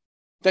quarterback,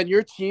 then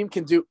your team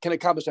can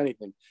accomplish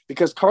anything,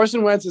 because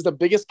Carson Wentz is the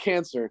biggest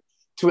cancer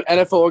to an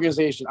NFL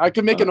organization. I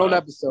could make an own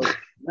episode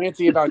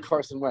ranting about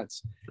Carson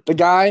Wentz. The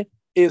guy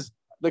is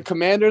the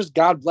Commanders.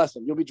 God bless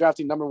him. You'll be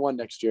drafting number 1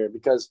 next year,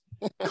 because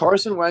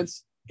Carson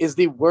Wentz is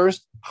the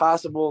worst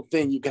possible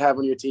thing you could have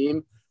on your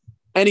team.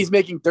 And he's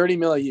making $30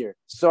 million a year.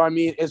 So, I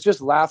mean, it's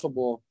just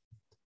laughable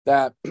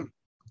that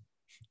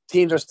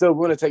teams are still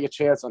willing to take a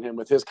chance on him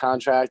with his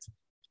contract.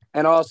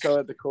 And also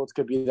that the Colts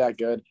could be that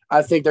good.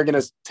 I think they're going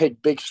to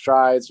take big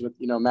strides with,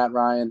 Matt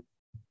Ryan.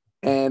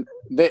 And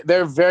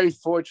they're very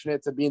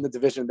fortunate to be in the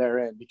division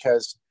they're in,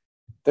 because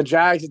the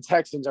Jags and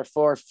Texans are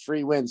 4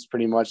 free wins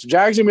pretty much. The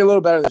Jags are going to be a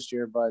little better this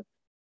year, but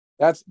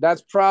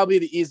that's probably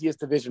the easiest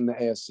division in the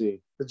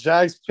AFC. The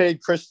Jags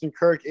paid Christian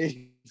Kirk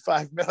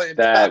 $85 million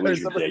that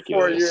was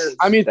ridiculous. Over 4 years.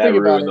 I mean, that think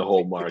about it. The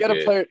whole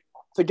market.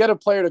 To get a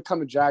player to come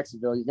to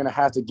Jacksonville, you're going to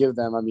have to give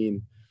them. I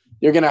mean,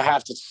 you're going to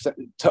have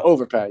to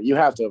overpay. You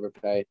have to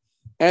overpay.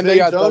 And Zay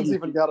Jones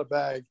even got a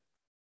bag.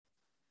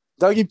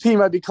 Dougie P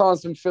might be calling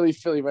some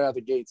Philly right out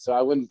the gate, so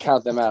I wouldn't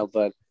count them out.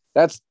 But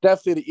that's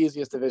definitely the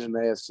easiest division in the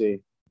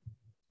AFC.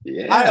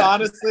 Yeah. I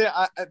honestly,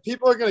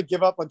 people are going to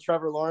give up on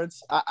Trevor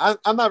Lawrence.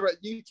 I'm not.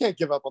 You can't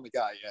give up on the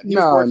guy yet.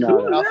 No. I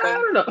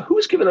don't know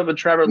who's giving up on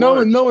Trevor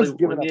Lawrence. No one's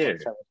giving up on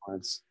Trevor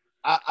Lawrence.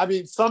 I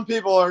mean, some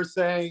people are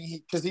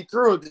saying because he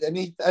threw, and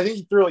I think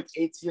he threw like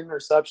 18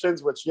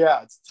 interceptions, which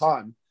it's a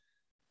ton.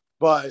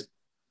 But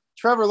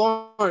Trevor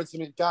Lawrence, I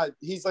mean, God,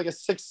 he's like a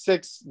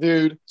 6'6"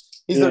 dude.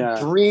 He's a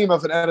dream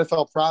of an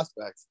NFL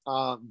prospect.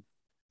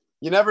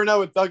 You never know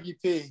with Dougie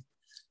P.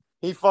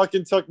 He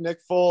fucking took Nick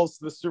Foles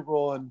to the Super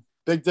Bowl, and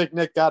Big Dick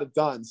Nick got it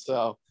done.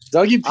 So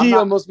Dougie P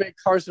almost made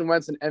Carson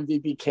Wentz an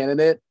MVP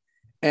candidate,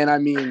 and I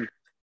mean,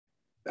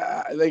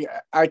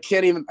 I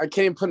can't even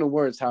put into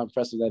words how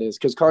impressive that is,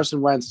 because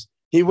Carson Wentz,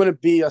 he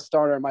wouldn't be a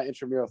starter on my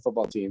intramural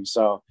football team.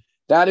 So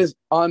that is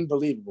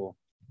unbelievable.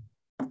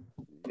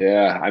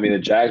 Yeah, I mean, the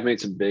Jags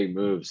made some big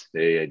moves.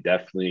 They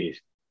definitely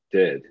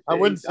did. I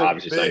wouldn't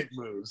say big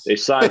moves. They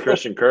signed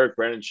Christian Kirk,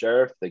 Brandon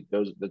Sheriff. Like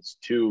that's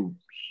 2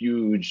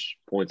 huge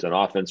points on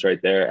offense right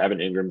there.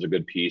 Evan Ingram's a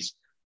good piece.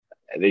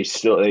 They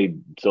still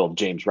have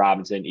James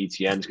Robinson.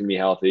 ETN's gonna be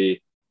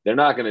healthy. They're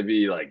not gonna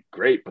be like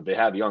great, but they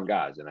have young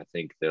guys, and I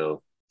think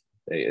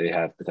they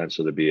have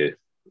potential to be a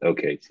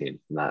okay team.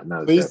 Not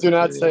Please do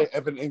not say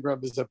Evan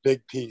Ingram is a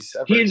big piece.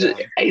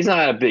 He's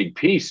not a big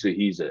piece, but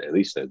he's at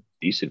least a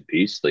decent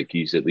piece. Like,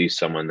 he's at least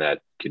someone that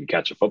can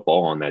catch a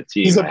football on that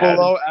team. He's a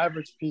below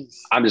average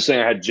piece. I'm just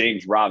saying, I had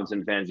James Robinson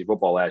in fantasy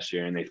football last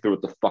year, and they threw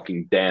it to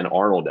fucking Dan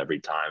Arnold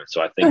every time.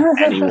 So I think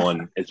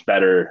anyone is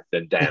better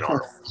than Dan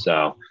Arnold.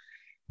 So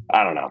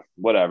I don't know.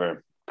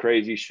 Whatever.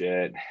 Crazy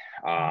shit.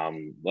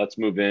 Let's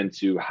move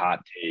into hot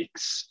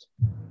takes.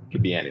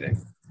 Could be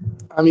anything.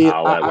 I mean,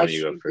 I'll let one of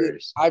you go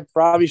first. I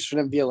probably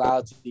shouldn't be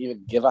allowed to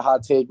even give a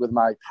hot take with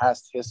my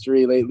past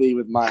history lately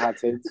with my hot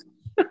takes.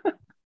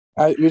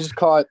 We just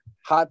call it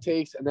hot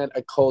takes and then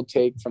a cold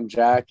take from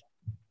Jack.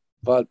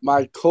 But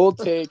my cold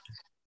take,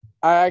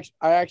 I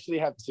actually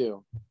have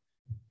 2.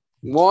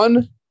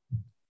 One,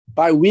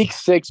 by week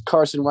 6,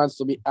 Carson Wentz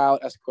will be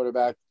out as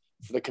quarterback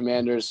for the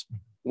Commanders,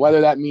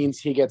 whether that means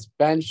he gets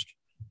benched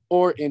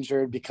or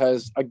injured,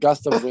 because a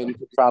gust of wind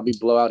could probably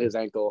blow out his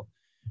ankle.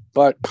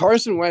 But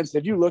Carson Wentz,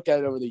 if you look at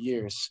it over the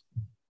years,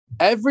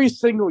 every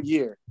single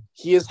year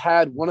he has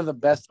had one of the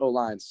best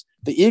O-lines.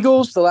 The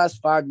Eagles, the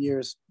last 5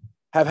 years,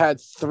 have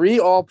had 3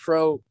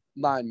 all-pro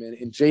linemen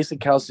in Jason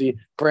Kelsey,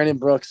 Brandon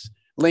Brooks,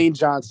 Lane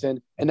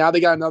Johnson, and now they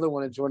got another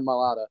one in Jordan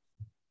Mailata.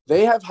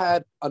 They have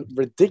had a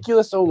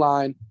ridiculous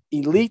O-line,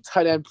 elite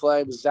tight end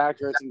play with Zach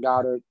Ertz and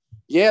Goddard.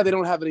 Yeah, they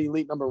don't have an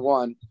elite number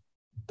 1.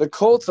 The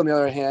Colts, on the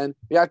other hand,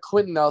 they got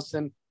Quentin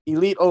Nelson,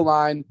 elite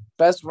O-line,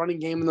 best running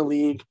game in the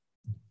league.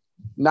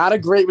 Not a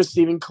great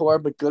receiving core,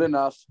 but good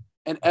enough.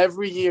 And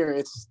every year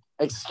it's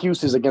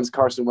excuses against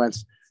Carson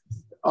Wentz.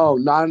 Oh,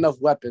 not enough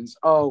weapons.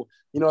 Oh,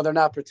 they're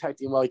not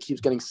protecting him while he keeps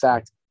getting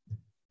sacked.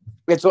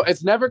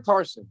 It's never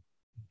Carson,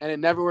 and it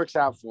never works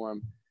out for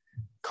him.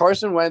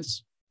 Carson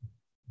Wentz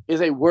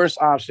is a worse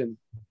option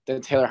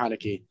than Taylor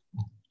Heineke.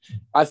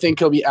 I think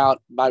he'll be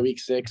out by week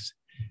 6.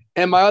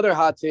 And my other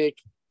hot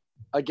take,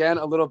 again,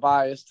 a little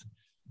biased,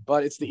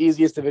 but it's the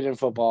easiest division in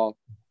football.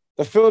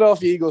 The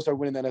Philadelphia Eagles are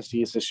winning the NFC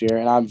East this year,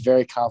 and I'm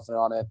very confident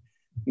on it.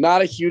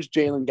 Not a huge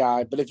Jalen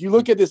guy, but if you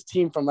look at this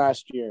team from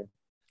last year,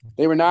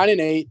 they were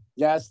 9-8.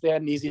 Yes, they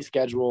had an easy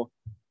schedule.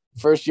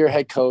 First-year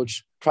head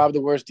coach, probably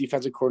the worst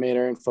defensive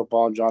coordinator in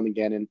football, John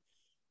McGinnon.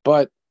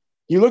 But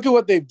you look at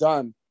what they've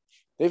done.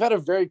 They've had a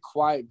very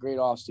quiet, great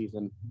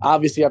offseason.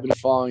 Obviously, I've been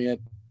following it.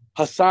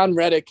 Hassan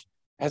Reddick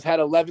has had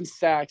 11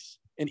 sacks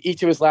in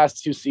each of his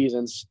last 2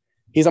 seasons.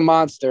 He's a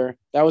monster.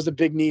 That was a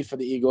big need for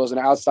the Eagles, an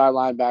outside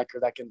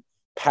linebacker that can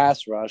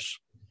pass rush.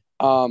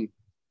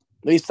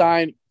 They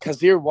signed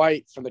Kazir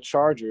White from the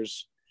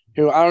Chargers,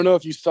 who I don't know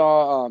if you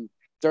saw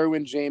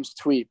Derwin James'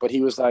 tweet, but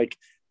he was like,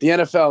 the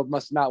NFL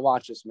must not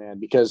watch this man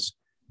because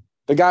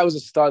the guy was a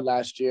stud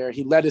last year.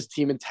 He led his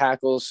team in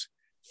tackles,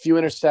 few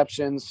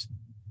interceptions,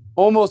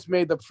 almost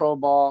made the Pro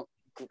Bowl,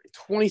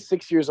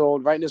 26 years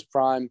old, right in his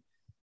prime.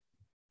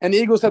 And the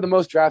Eagles had the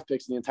most draft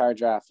picks in the entire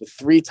draft with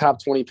 3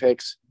 top 20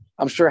 picks.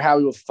 I'm sure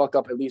Howie will fuck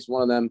up at least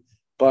one of them,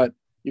 but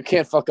you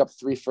can't fuck up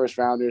 3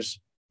 first-rounders.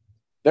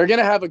 They're going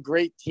to have a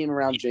great team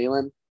around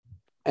Jalen,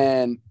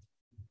 and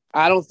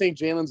I don't think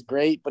Jalen's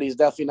great, but he's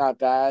definitely not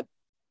bad.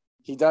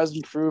 He does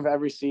improve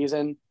every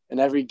season and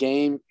every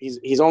game.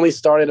 He's only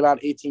started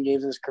about 18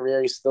 games in his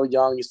career. He's still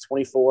young. He's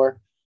 24.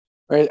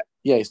 Right?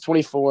 Yeah, he's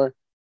 24.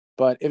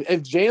 But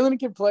if Jalen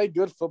can play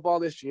good football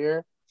this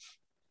year,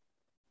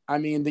 I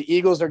mean, the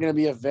Eagles are going to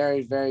be a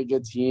very, very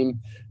good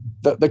team.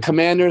 The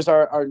Commanders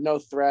are no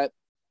threat.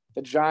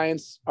 The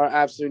Giants are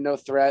absolutely no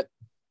threat.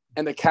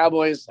 And the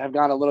Cowboys have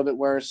gone a little bit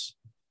worse,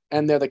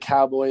 and they're the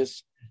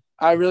Cowboys.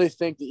 I really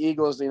think the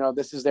Eagles,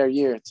 this is their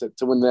year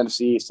to win the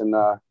NFC East and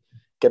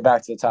get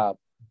back to the top.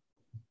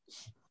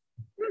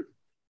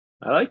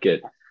 I like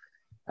it.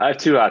 I have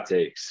 2 hot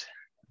takes.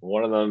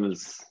 One of them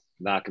is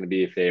not going to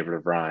be a favorite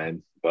of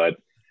Ryan, but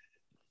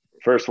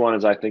first one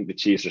is I think the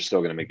Chiefs are still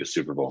going to make the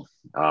Super Bowl.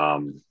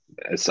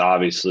 It's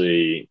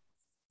obviously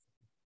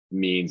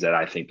means that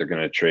I think they're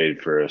going to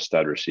trade for a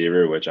stud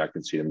receiver, which I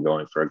can see them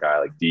going for a guy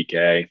like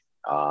DK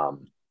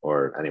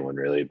or anyone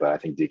really. But I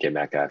think DK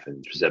Metcalf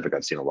in specific,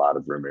 I've seen a lot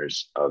of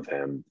rumors of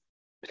him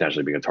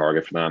potentially being a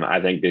target for them. I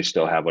think they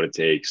still have what it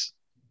takes.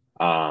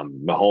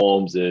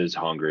 Mahomes is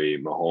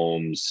hungry.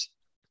 Mahomes,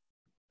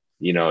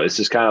 it's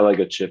just kind of like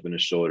a chip in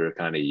his shoulder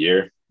kind of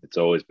year. It's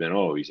always been,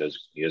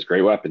 he has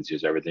great weapons. He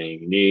has everything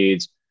he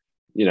needs,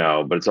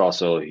 but it's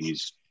also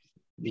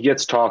he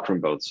gets talk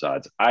from both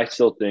sides. I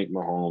still think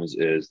Mahomes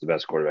is the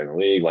best quarterback in the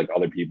league, like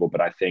other people,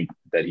 but I think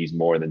that he's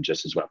more than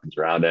just his weapons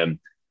around him.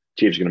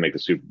 Chiefs are going to make the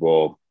Super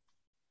Bowl.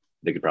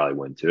 They could probably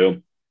win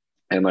too.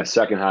 And my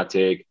second hot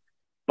take,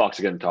 Bucs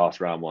are getting tossed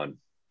round 1.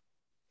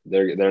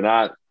 They're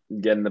not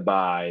getting the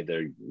bye.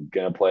 They're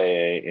going to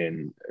play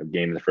in a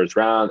game in the first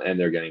round, and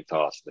they're getting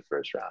tossed in the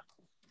first round.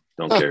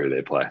 Don't care who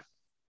they play.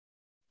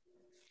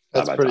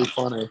 That's pretty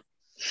funny.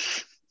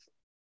 It's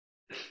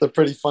a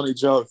pretty funny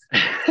joke.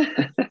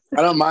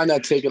 I don't mind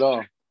that take at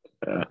all.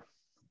 Yeah.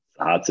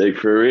 Hot take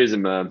for a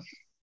reason, man.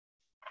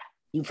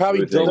 You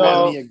probably don't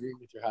let me agree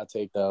with your hot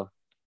take, though.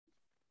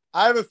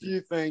 I have a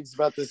few things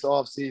about this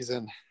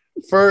offseason.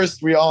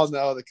 First, we all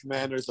know the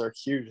Commanders are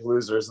huge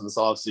losers in this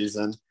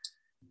offseason.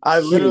 I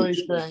literally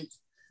think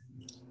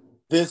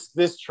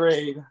this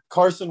trade,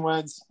 Carson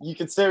Wentz, you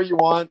can say what you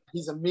want.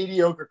 He's a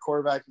mediocre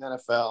quarterback in the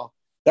NFL.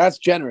 That's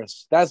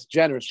generous. That's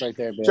generous right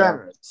there, man.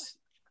 Generous.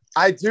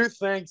 I do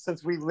think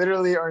since we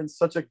literally are in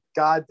such a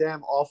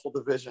goddamn awful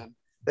division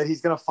that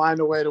he's going to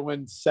find a way to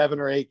win 7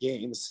 or 8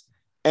 games.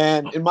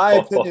 And in my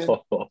opinion,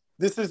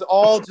 this is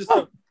all just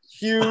a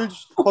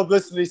huge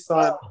publicity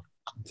stunt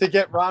to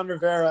get Ron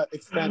Rivera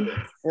extended.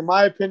 In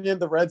my opinion,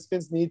 the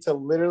Redskins need to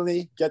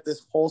literally get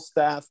this whole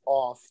staff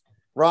off.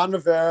 Ron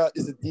Rivera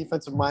is a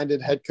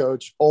defensive-minded head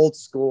coach, old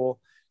school.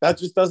 That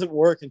just doesn't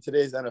work in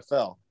today's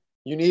NFL.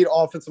 You need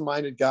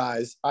offensive-minded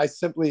guys. I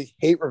simply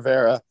hate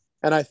Rivera,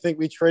 and I think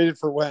we traded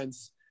for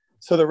Wentz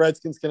so the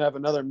Redskins can have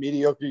another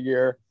mediocre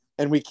year,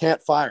 and we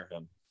can't fire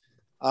him.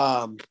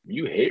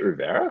 You hate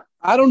Rivera?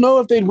 I don't know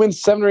if they'd win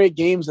 7 or 8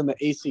 games in the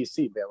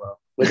ACC, Bello.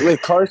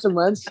 With Carson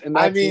Wentz and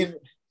that team.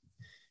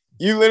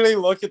 You literally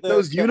look at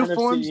those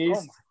uniforms. NFC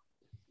East.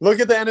 Look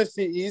at the NFC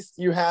East.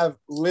 You have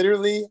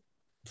literally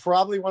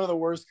probably one of the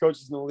worst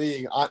coaches in the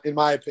league, in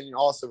my opinion,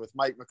 also with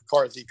Mike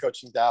McCarthy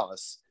coaching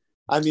Dallas.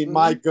 I mean,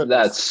 my goodness.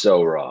 That's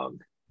so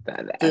wrong.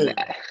 Dude.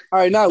 All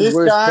right, now this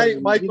guy,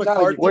 Mike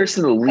McCarthy, worse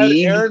in the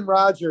league. Had Aaron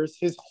Rodgers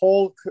his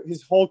whole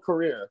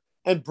career,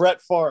 and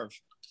Brett Favre.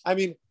 I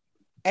mean,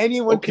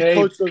 anyone can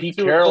coach those Pete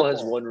two. Carroll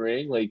has 1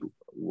 ring. Like,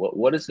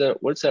 what is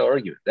that? What's that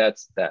argument?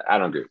 That's that. I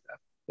don't agree with that.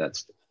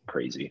 That's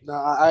crazy. No,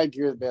 I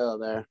agree with Baylor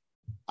there.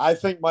 I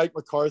think Mike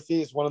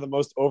McCarthy is one of the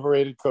most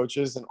overrated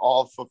coaches in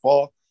all of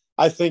football.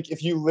 I think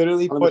if you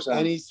literally put 100%.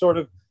 any sort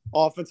of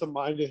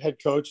offensive-minded head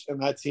coach in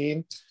that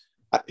team,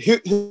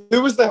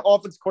 who was the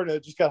offense coordinator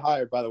that just got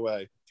hired, by the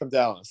way, from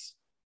Dallas?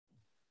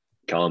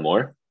 Kellen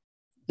Moore?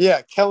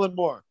 Yeah, Kellen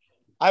Moore.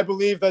 I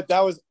believe that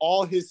was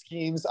all his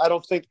schemes. I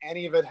don't think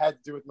any of it had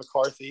to do with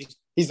McCarthy.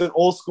 He's an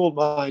old school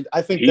mind.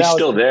 I think he's Dallas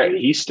still there.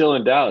 He's still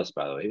in Dallas,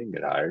 by the way. He didn't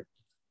get hired.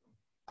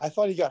 I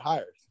thought he got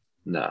hired.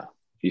 No,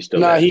 he's still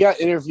No, there. he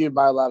got interviewed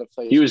by a lot of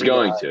players. He was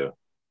going to.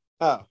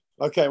 Oh,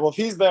 okay. Well, if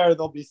he's there,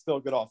 they'll be still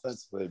good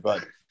offensively.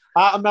 But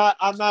I'm not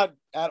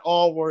at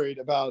all worried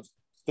about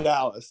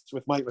Dallas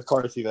with Mike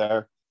McCarthy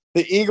there.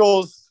 The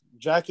Eagles,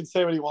 Jack can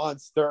say what he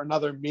wants. They're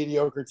another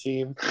mediocre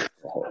team.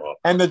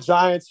 And the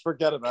Giants,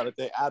 forget about it.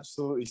 They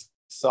absolutely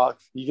suck.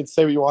 You can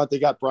say what you want. They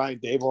got Brian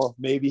Dable.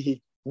 Maybe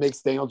he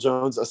makes Daniel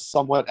Jones a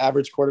somewhat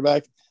average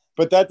quarterback.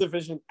 But that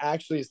division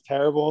actually is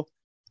terrible.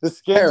 The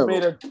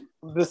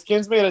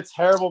Skins made a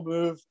terrible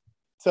move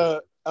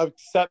to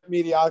accept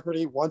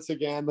mediocrity once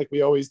again, like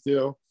we always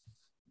do.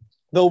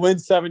 They'll win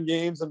 7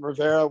 games, and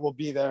Rivera will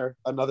be there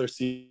another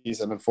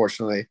season,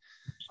 unfortunately.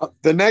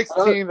 The next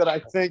team that I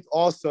think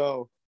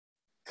also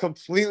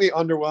completely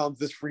underwhelmed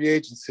this free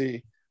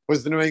agency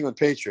was the New England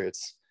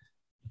Patriots.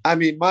 I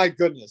mean, my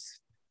goodness.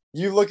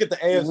 You look at the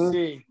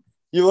AFC,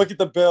 you look at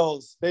the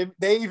Bills. They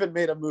even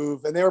made a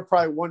move, and they were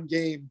probably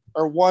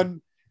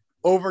one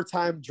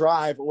overtime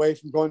drive away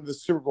from going to the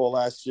Super Bowl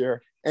last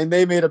year, and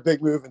they made a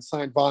big move and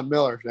signed Von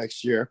Miller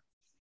next year.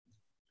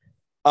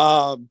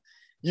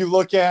 You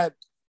look at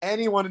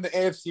anyone in the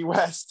AFC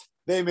West,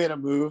 they made a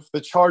move.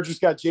 The Chargers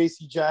got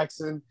J.C.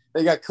 Jackson.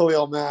 They got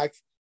Khalil Mack.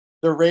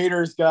 The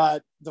Raiders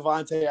got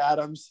Devontae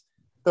Adams.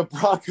 The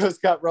Broncos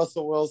got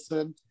Russell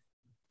Wilson.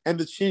 And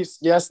the Chiefs,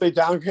 yes, they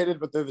downgraded,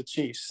 but they're the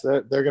Chiefs.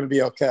 They're going to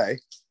be okay.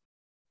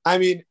 I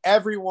mean,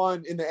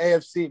 everyone in the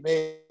AFC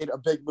made a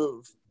big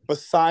move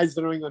besides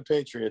the New England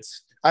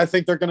Patriots. I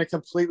think they're going to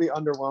completely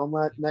underwhelm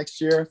that next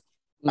year.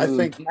 I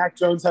think Mac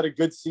Jones had a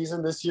good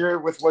season this year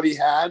with what he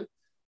had,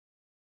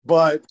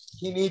 but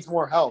he needs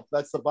more help.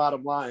 That's the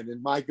bottom line.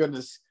 And my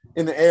goodness,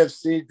 in the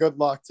AFC, good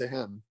luck to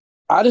him.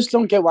 I just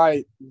don't get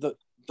why the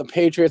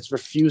Patriots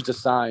refused to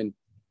sign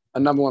a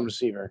number one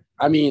receiver.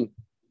 I mean,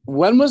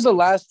 when was the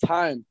last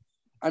time?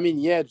 I mean,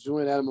 yeah,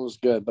 Julian Edelman was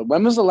good, but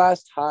when was the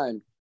last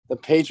time the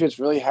Patriots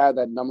really had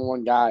that number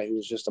one guy who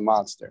was just a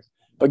monster?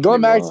 But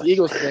going back to the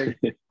Eagles thing,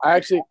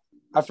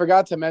 I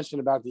forgot to mention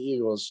about the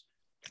Eagles.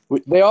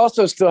 They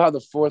also still have the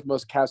 4th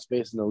most cap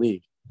space in the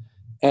league.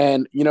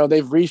 And, you know,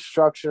 they've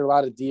restructured a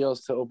lot of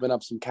deals to open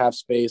up some cap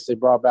space. They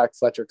brought back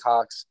Fletcher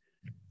Cox,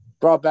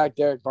 brought back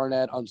Derek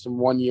Barnett on some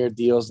one-year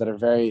deals that are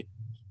very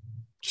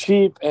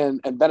cheap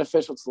and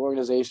beneficial to the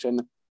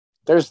organization.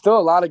 There's still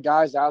a lot of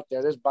guys out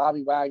there. There's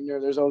Bobby Wagner.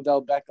 There's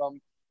Odell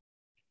Beckham,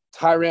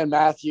 Tyrann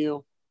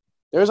Mathieu.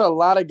 There's a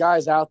lot of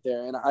guys out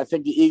there. And I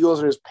think the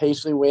Eagles are just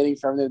patiently waiting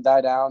for them to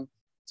die down,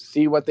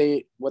 see what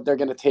they're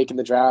going to take in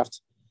the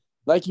draft.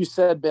 Like you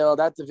said, Bill,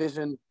 that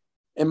division,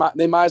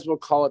 they might as well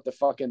call it the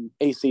fucking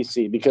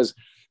ACC because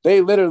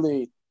they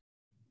literally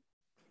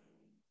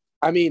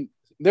 – I mean,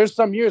 there's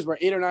some years where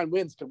 8 or 9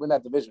 wins could win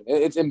that division.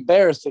 It's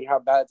embarrassing how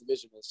bad that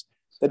division is.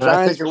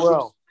 I think it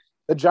will.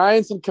 The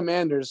Giants and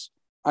Commanders,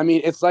 I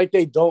mean, it's like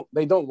they don't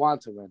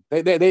want to win.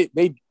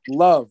 They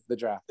love the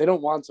draft. They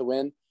don't want to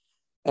win.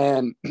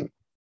 And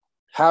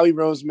Howie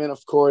Roseman,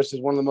 of course, is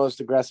one of the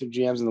most aggressive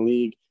GMs in the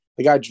league.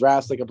 The guy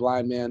drafts like a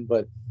blind man,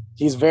 but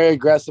he's very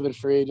aggressive in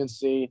free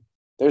agency.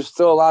 There's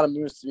still a lot of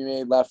moves to be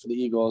made left for the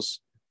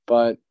Eagles,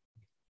 but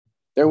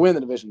they're winning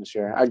the division this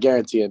year. I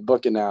guarantee it.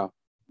 Book it now.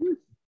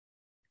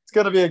 It's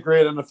going to be a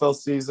great NFL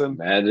season.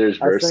 Commanders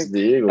versus the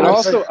Eagles. And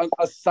also,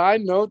 a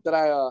side note that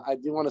I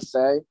do want to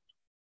say,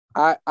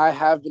 I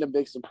have been a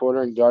big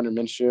supporter in Gardner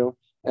Minshew,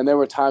 and there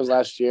were times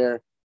last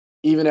year,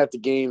 even at the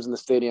games in the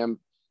stadium,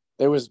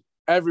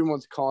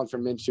 everyone's calling for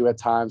Minshew at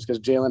times because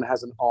Jalen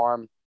has an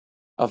arm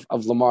of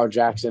Lamar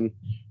Jackson.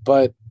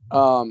 But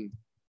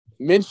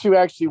Minshew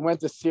actually went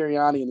to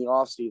Sirianni in the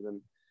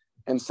offseason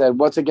and said,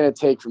 what's it going to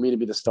take for me to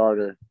be the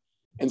starter?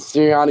 And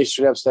Sirianni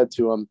straight up said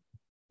to him,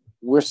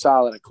 we're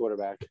solid at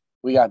quarterback.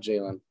 We got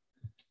Jalen.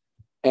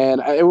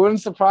 And it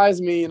wouldn't surprise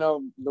me, you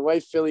know, the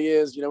way Philly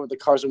is, you know, with the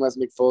Carson Wentz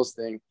McFoles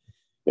thing.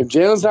 If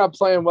Jalen's not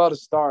playing well to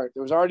start,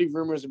 there was already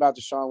rumors about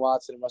Deshaun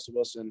Watson and Russell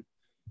Wilson.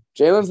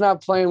 Jalen's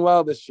not playing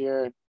well this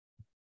year.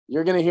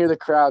 You're going to hear the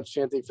crowd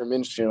chanting for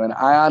Minshew, and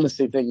I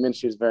honestly think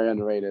Minshew is very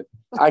underrated.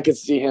 I could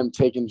see him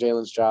taking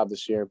Jalen's job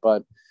this year,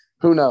 but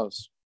who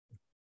knows?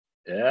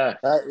 Yeah.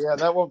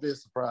 That won't be a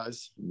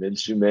surprise.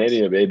 Minshew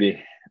mania,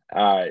 baby.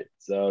 All right,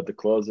 so to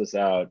close this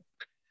out,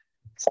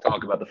 let's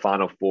talk about the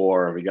Final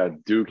Four. We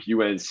got Duke,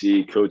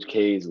 UNC, Coach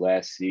K's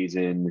last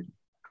season.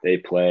 They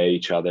play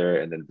each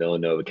other, and then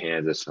Villanova,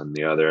 Kansas on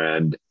the other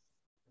end.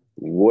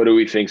 What do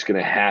we think is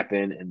going to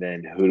happen, and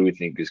then who do we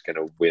think is going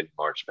to win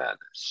March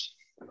Madness?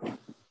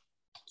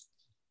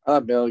 I'll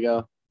let Bill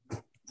go.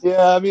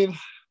 Yeah, I mean,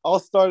 I'll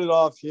start it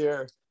off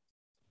here.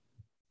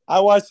 I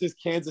watched this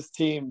Kansas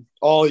team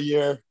all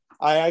year.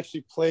 I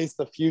actually placed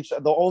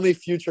the only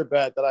future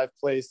bet that I've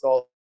placed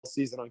all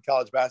season on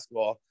college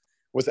basketball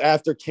was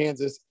after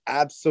Kansas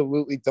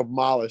absolutely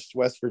demolished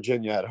West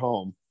Virginia at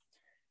home.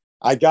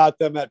 I got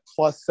them at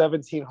plus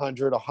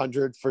 1,700,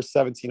 100 for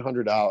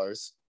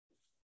 $1,700.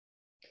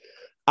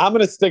 I'm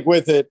going to stick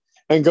with it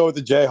and go with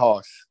the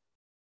Jayhawks.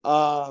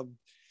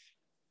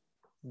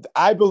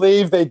 I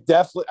believe they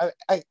definitely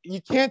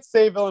you can't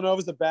say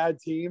Villanova's a bad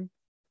team,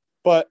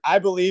 but I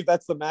believe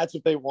that's the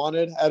matchup they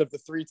wanted out of the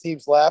 3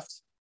 teams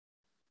left.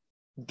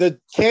 The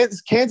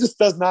Kansas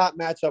does not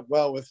match up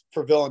well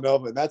for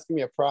Villanova, and that's going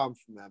to be a problem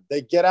for them.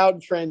 They get out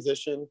in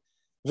transition.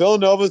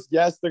 Villanova's,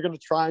 yes, they're going to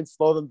try and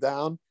slow them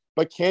down,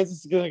 but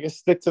Kansas is going to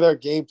stick to their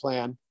game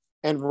plan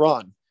and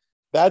run.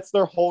 That's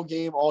their whole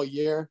game all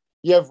year.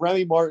 You have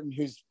Remy Martin,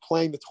 who's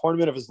playing the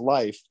tournament of his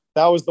life.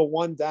 That was the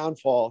one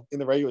downfall in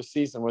the regular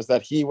season, was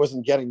that he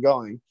wasn't getting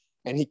going,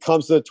 and he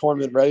comes to the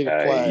tournament ready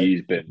to play.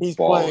 He's been He's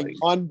balling. playing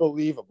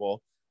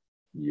unbelievable.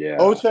 Yeah.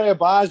 Ochai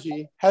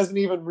Agbaji hasn't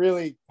even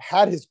really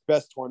had his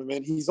best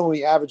tournament. He's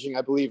only averaging,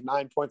 I believe,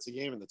 9 points a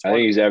game in the tournament. I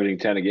think he's averaging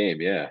 10 a game,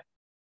 yeah.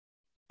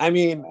 I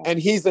mean, and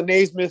he's the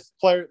Naismith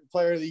player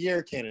of the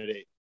year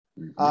candidate.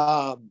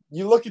 Mm-hmm.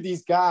 You look at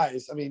these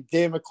guys. I mean,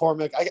 Dave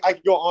McCormick. I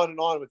could go on and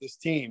on with this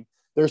team.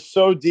 They're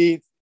so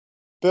deep.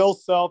 Bill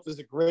Self is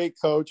a great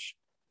coach.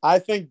 I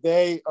think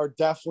they are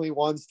definitely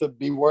ones to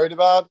be worried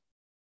about.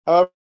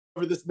 However,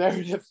 this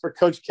narrative for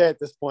Coach K at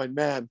this point,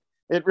 man,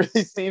 it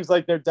really seems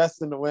like they're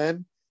destined to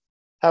win.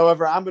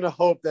 However, I'm going to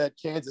hope that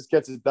Kansas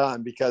gets it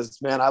done because,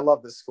 man, I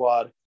love this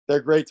squad. They're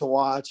great to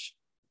watch.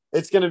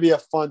 It's going to be a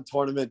fun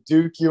tournament.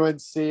 Duke,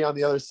 UNC on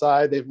the other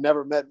side. They've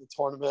never met in the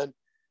tournament.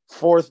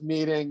 Fourth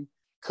meeting,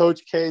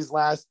 Coach K's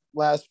last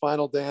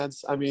final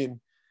dance. I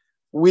mean,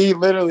 we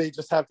literally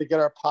just have to get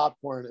our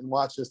popcorn and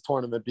watch this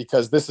tournament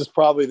because this is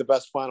probably the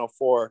best Final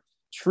Four,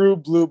 true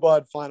blue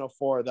blood Final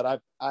Four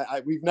that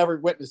we've never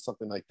witnessed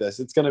something like this.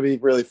 It's going to be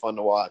really fun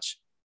to watch.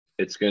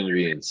 It's going to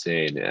be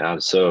insane. And I'm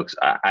so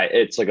excited.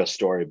 It's like a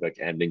storybook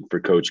ending for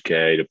Coach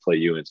K to play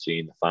UNC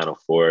in the Final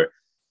Four.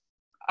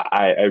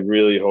 I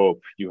really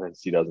hope UNC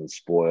doesn't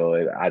spoil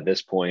it. At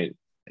this point,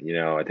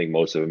 I think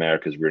most of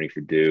America is rooting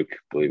for Duke.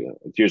 Believe it.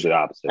 It's usually the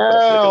opposite.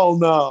 Hell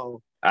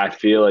no. I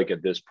feel like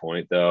at this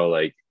point, though,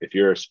 like if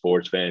you're a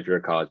sports fan, if you're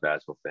a college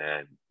basketball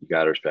fan, you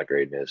got to respect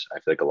greatness. I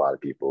feel like a lot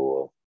of people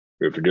will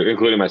root for Duke,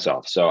 including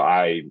myself. So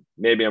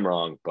maybe I'm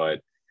wrong,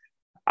 but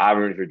I'm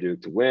rooting for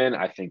Duke to win.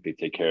 I think they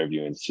take care of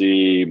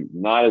UNC.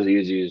 Not as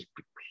easy as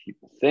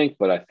people think,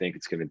 but I think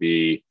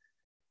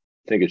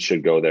it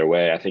should go their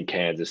way. I think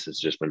Kansas has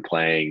just been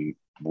playing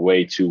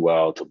way too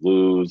well to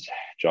lose.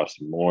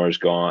 Justin Moore's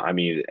gone. I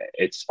mean,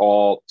 it's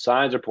all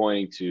signs are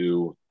pointing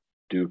to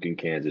Duke and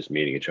Kansas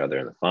meeting each other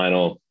in the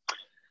final.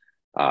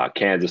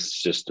 Kansas is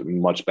just a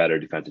much better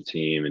defensive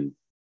team, and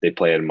they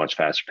play at a much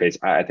faster pace.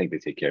 I think they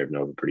take care of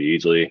Nova pretty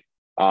easily.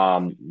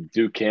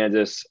 Duke,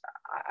 Kansas,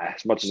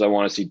 as much as I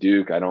want to see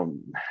Duke, I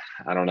don't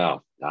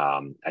know.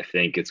 I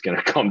think it's going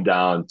to come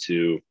down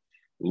to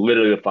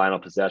literally the final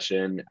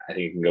possession. I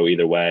think it can go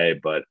either way,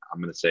 but I'm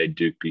going to say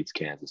Duke beats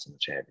Kansas in the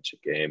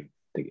championship game.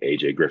 I think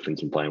AJ Griffin's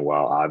been playing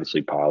well.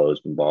 Obviously,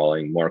 Paulo's been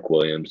balling. Mark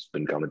Williams has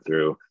been coming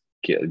through.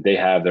 They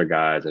have their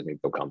guys. I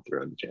think they'll come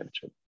through in the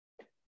championship.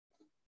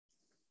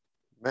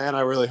 Man,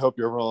 I really hope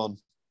you're wrong.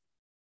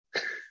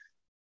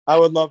 I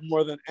would love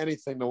more than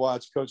anything to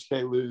watch Coach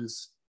K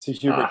lose to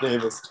Hubert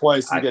Davis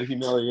twice and get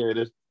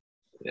humiliated.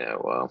 Yeah,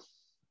 well,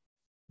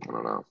 I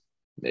don't know.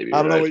 Maybe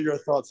I don't know what your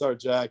thoughts are,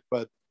 Jack,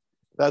 but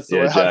that's the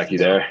way Jack, you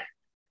there?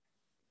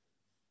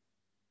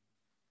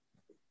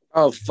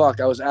 Oh,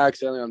 fuck. I was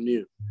accidentally on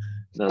mute.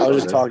 No, I was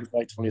just talking for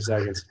like 20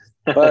 seconds.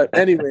 But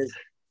anyways,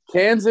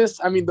 Kansas,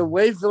 I mean, the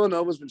way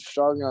Villanova's been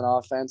struggling on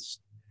offense,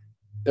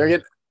 they're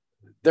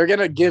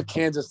gonna give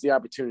Kansas the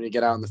opportunity to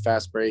get out in the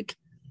fast break.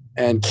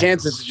 And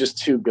Kansas is just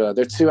too good.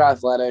 They're too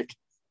athletic.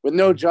 With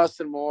no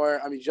Justin Moore,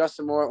 I mean,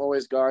 Justin Moore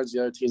always guards the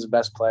other team's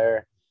best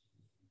player.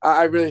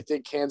 I really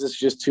think Kansas is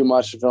just too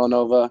much for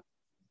Villanova.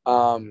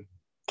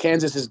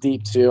 Kansas is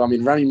deep too. I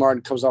mean, Remy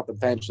Martin comes off the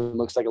bench and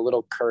looks like a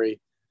little Curry.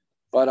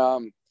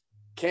 But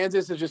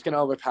Kansas is just going to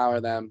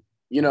overpower them.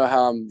 You know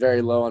how I'm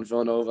very low on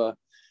Villanova.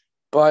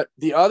 But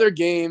the other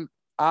game,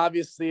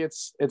 obviously,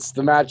 it's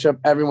the matchup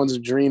everyone's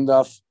dreamed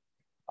of.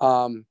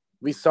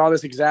 We saw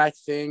this exact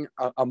thing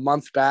a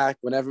month back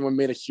when everyone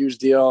made a huge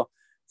deal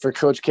for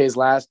Coach K's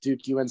last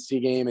Duke-UNC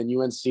game, and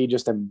UNC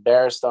just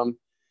embarrassed them.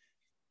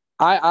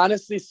 I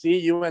honestly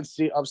see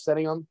UNC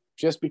upsetting them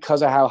just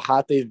because of how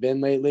hot they've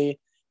been lately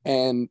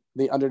and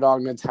the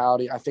underdog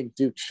mentality. I think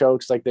Duke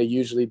chokes like they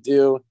usually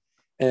do,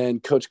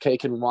 and Coach K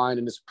can whine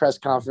in his press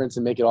conference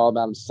and make it all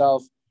about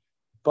himself.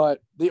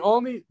 But the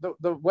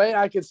way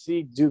I could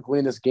see Duke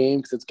win this game,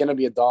 because it's going to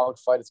be a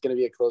dogfight, it's going to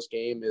be a close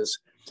game, is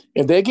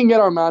if they can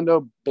get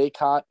Armando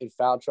Bacot in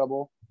foul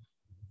trouble,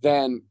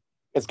 then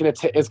it's going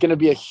to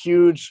be a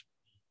huge,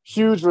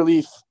 huge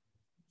relief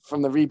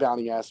from the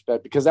rebounding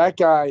aspect, because that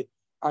guy,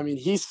 I mean,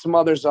 he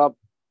smothers up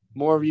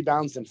more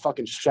rebounds than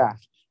fucking Shaq.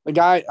 The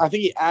guy, I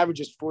think he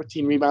averages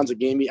 14 rebounds a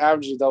game. He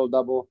averages a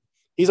double-double.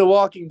 He's a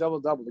walking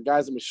double-double. The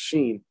guy's a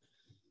machine.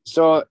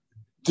 So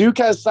Duke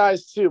has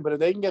size too, but if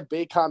they can get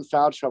Bacot in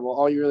foul trouble,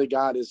 all you really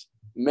got is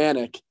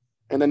Manic.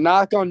 And the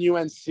knock on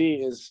UNC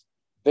is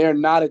they are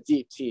not a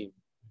deep team.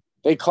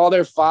 They call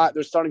their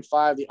starting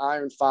five the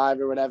Iron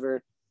Five or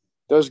whatever.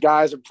 Those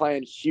guys are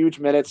playing huge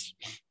minutes.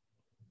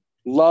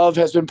 Love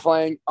has been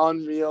playing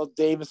unreal.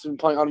 Davis has been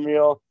playing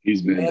unreal.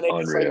 He's been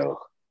unreal.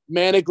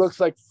 Manic looks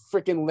like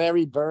freaking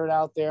Larry Bird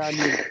out there. I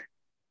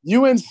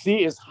mean, UNC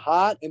is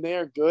hot and they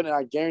are good, and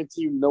I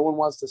guarantee you no one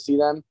wants to see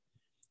them,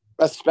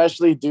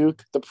 especially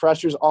Duke. The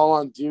pressure's all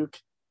on Duke.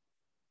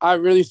 I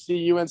really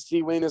see UNC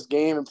winning this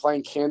game and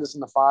playing Kansas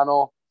in the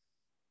final,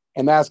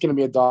 and that's going to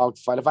be a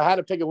dogfight. If I had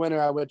to pick a winner,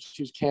 I would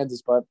choose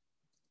Kansas, but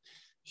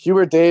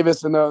Hubert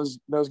Davis and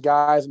those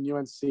guys in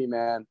UNC,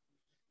 man,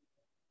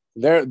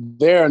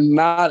 They're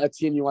not a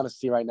team you want to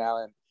see right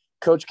now. And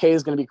Coach K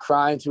is going to be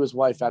crying to his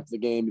wife after the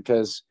game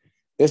because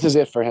this is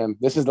it for him.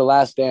 This is the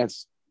last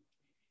dance.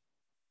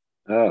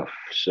 Oh,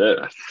 shit.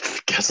 I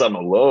guess I'm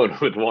alone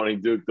with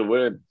wanting Duke to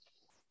win.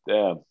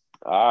 Damn.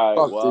 All right.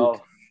 Fuck well,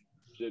 Duke.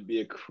 Should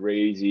be a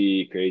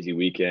crazy, crazy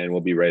weekend.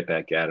 We'll be right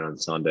back at it on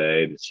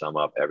Sunday to sum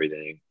up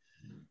everything.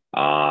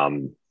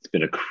 It's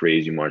been a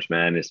crazy March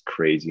Madness,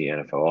 crazy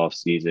NFL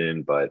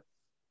offseason, but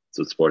it's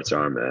what sports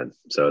are, man.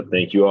 So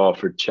thank you all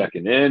for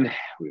checking in.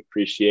 We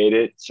appreciate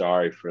it.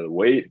 Sorry for the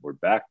wait. We're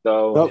back,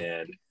 though,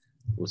 and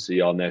we'll see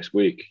y'all next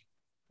week.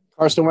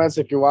 Carson Wentz,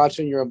 if you're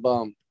watching, you're a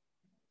bum.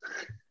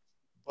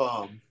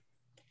 Bum.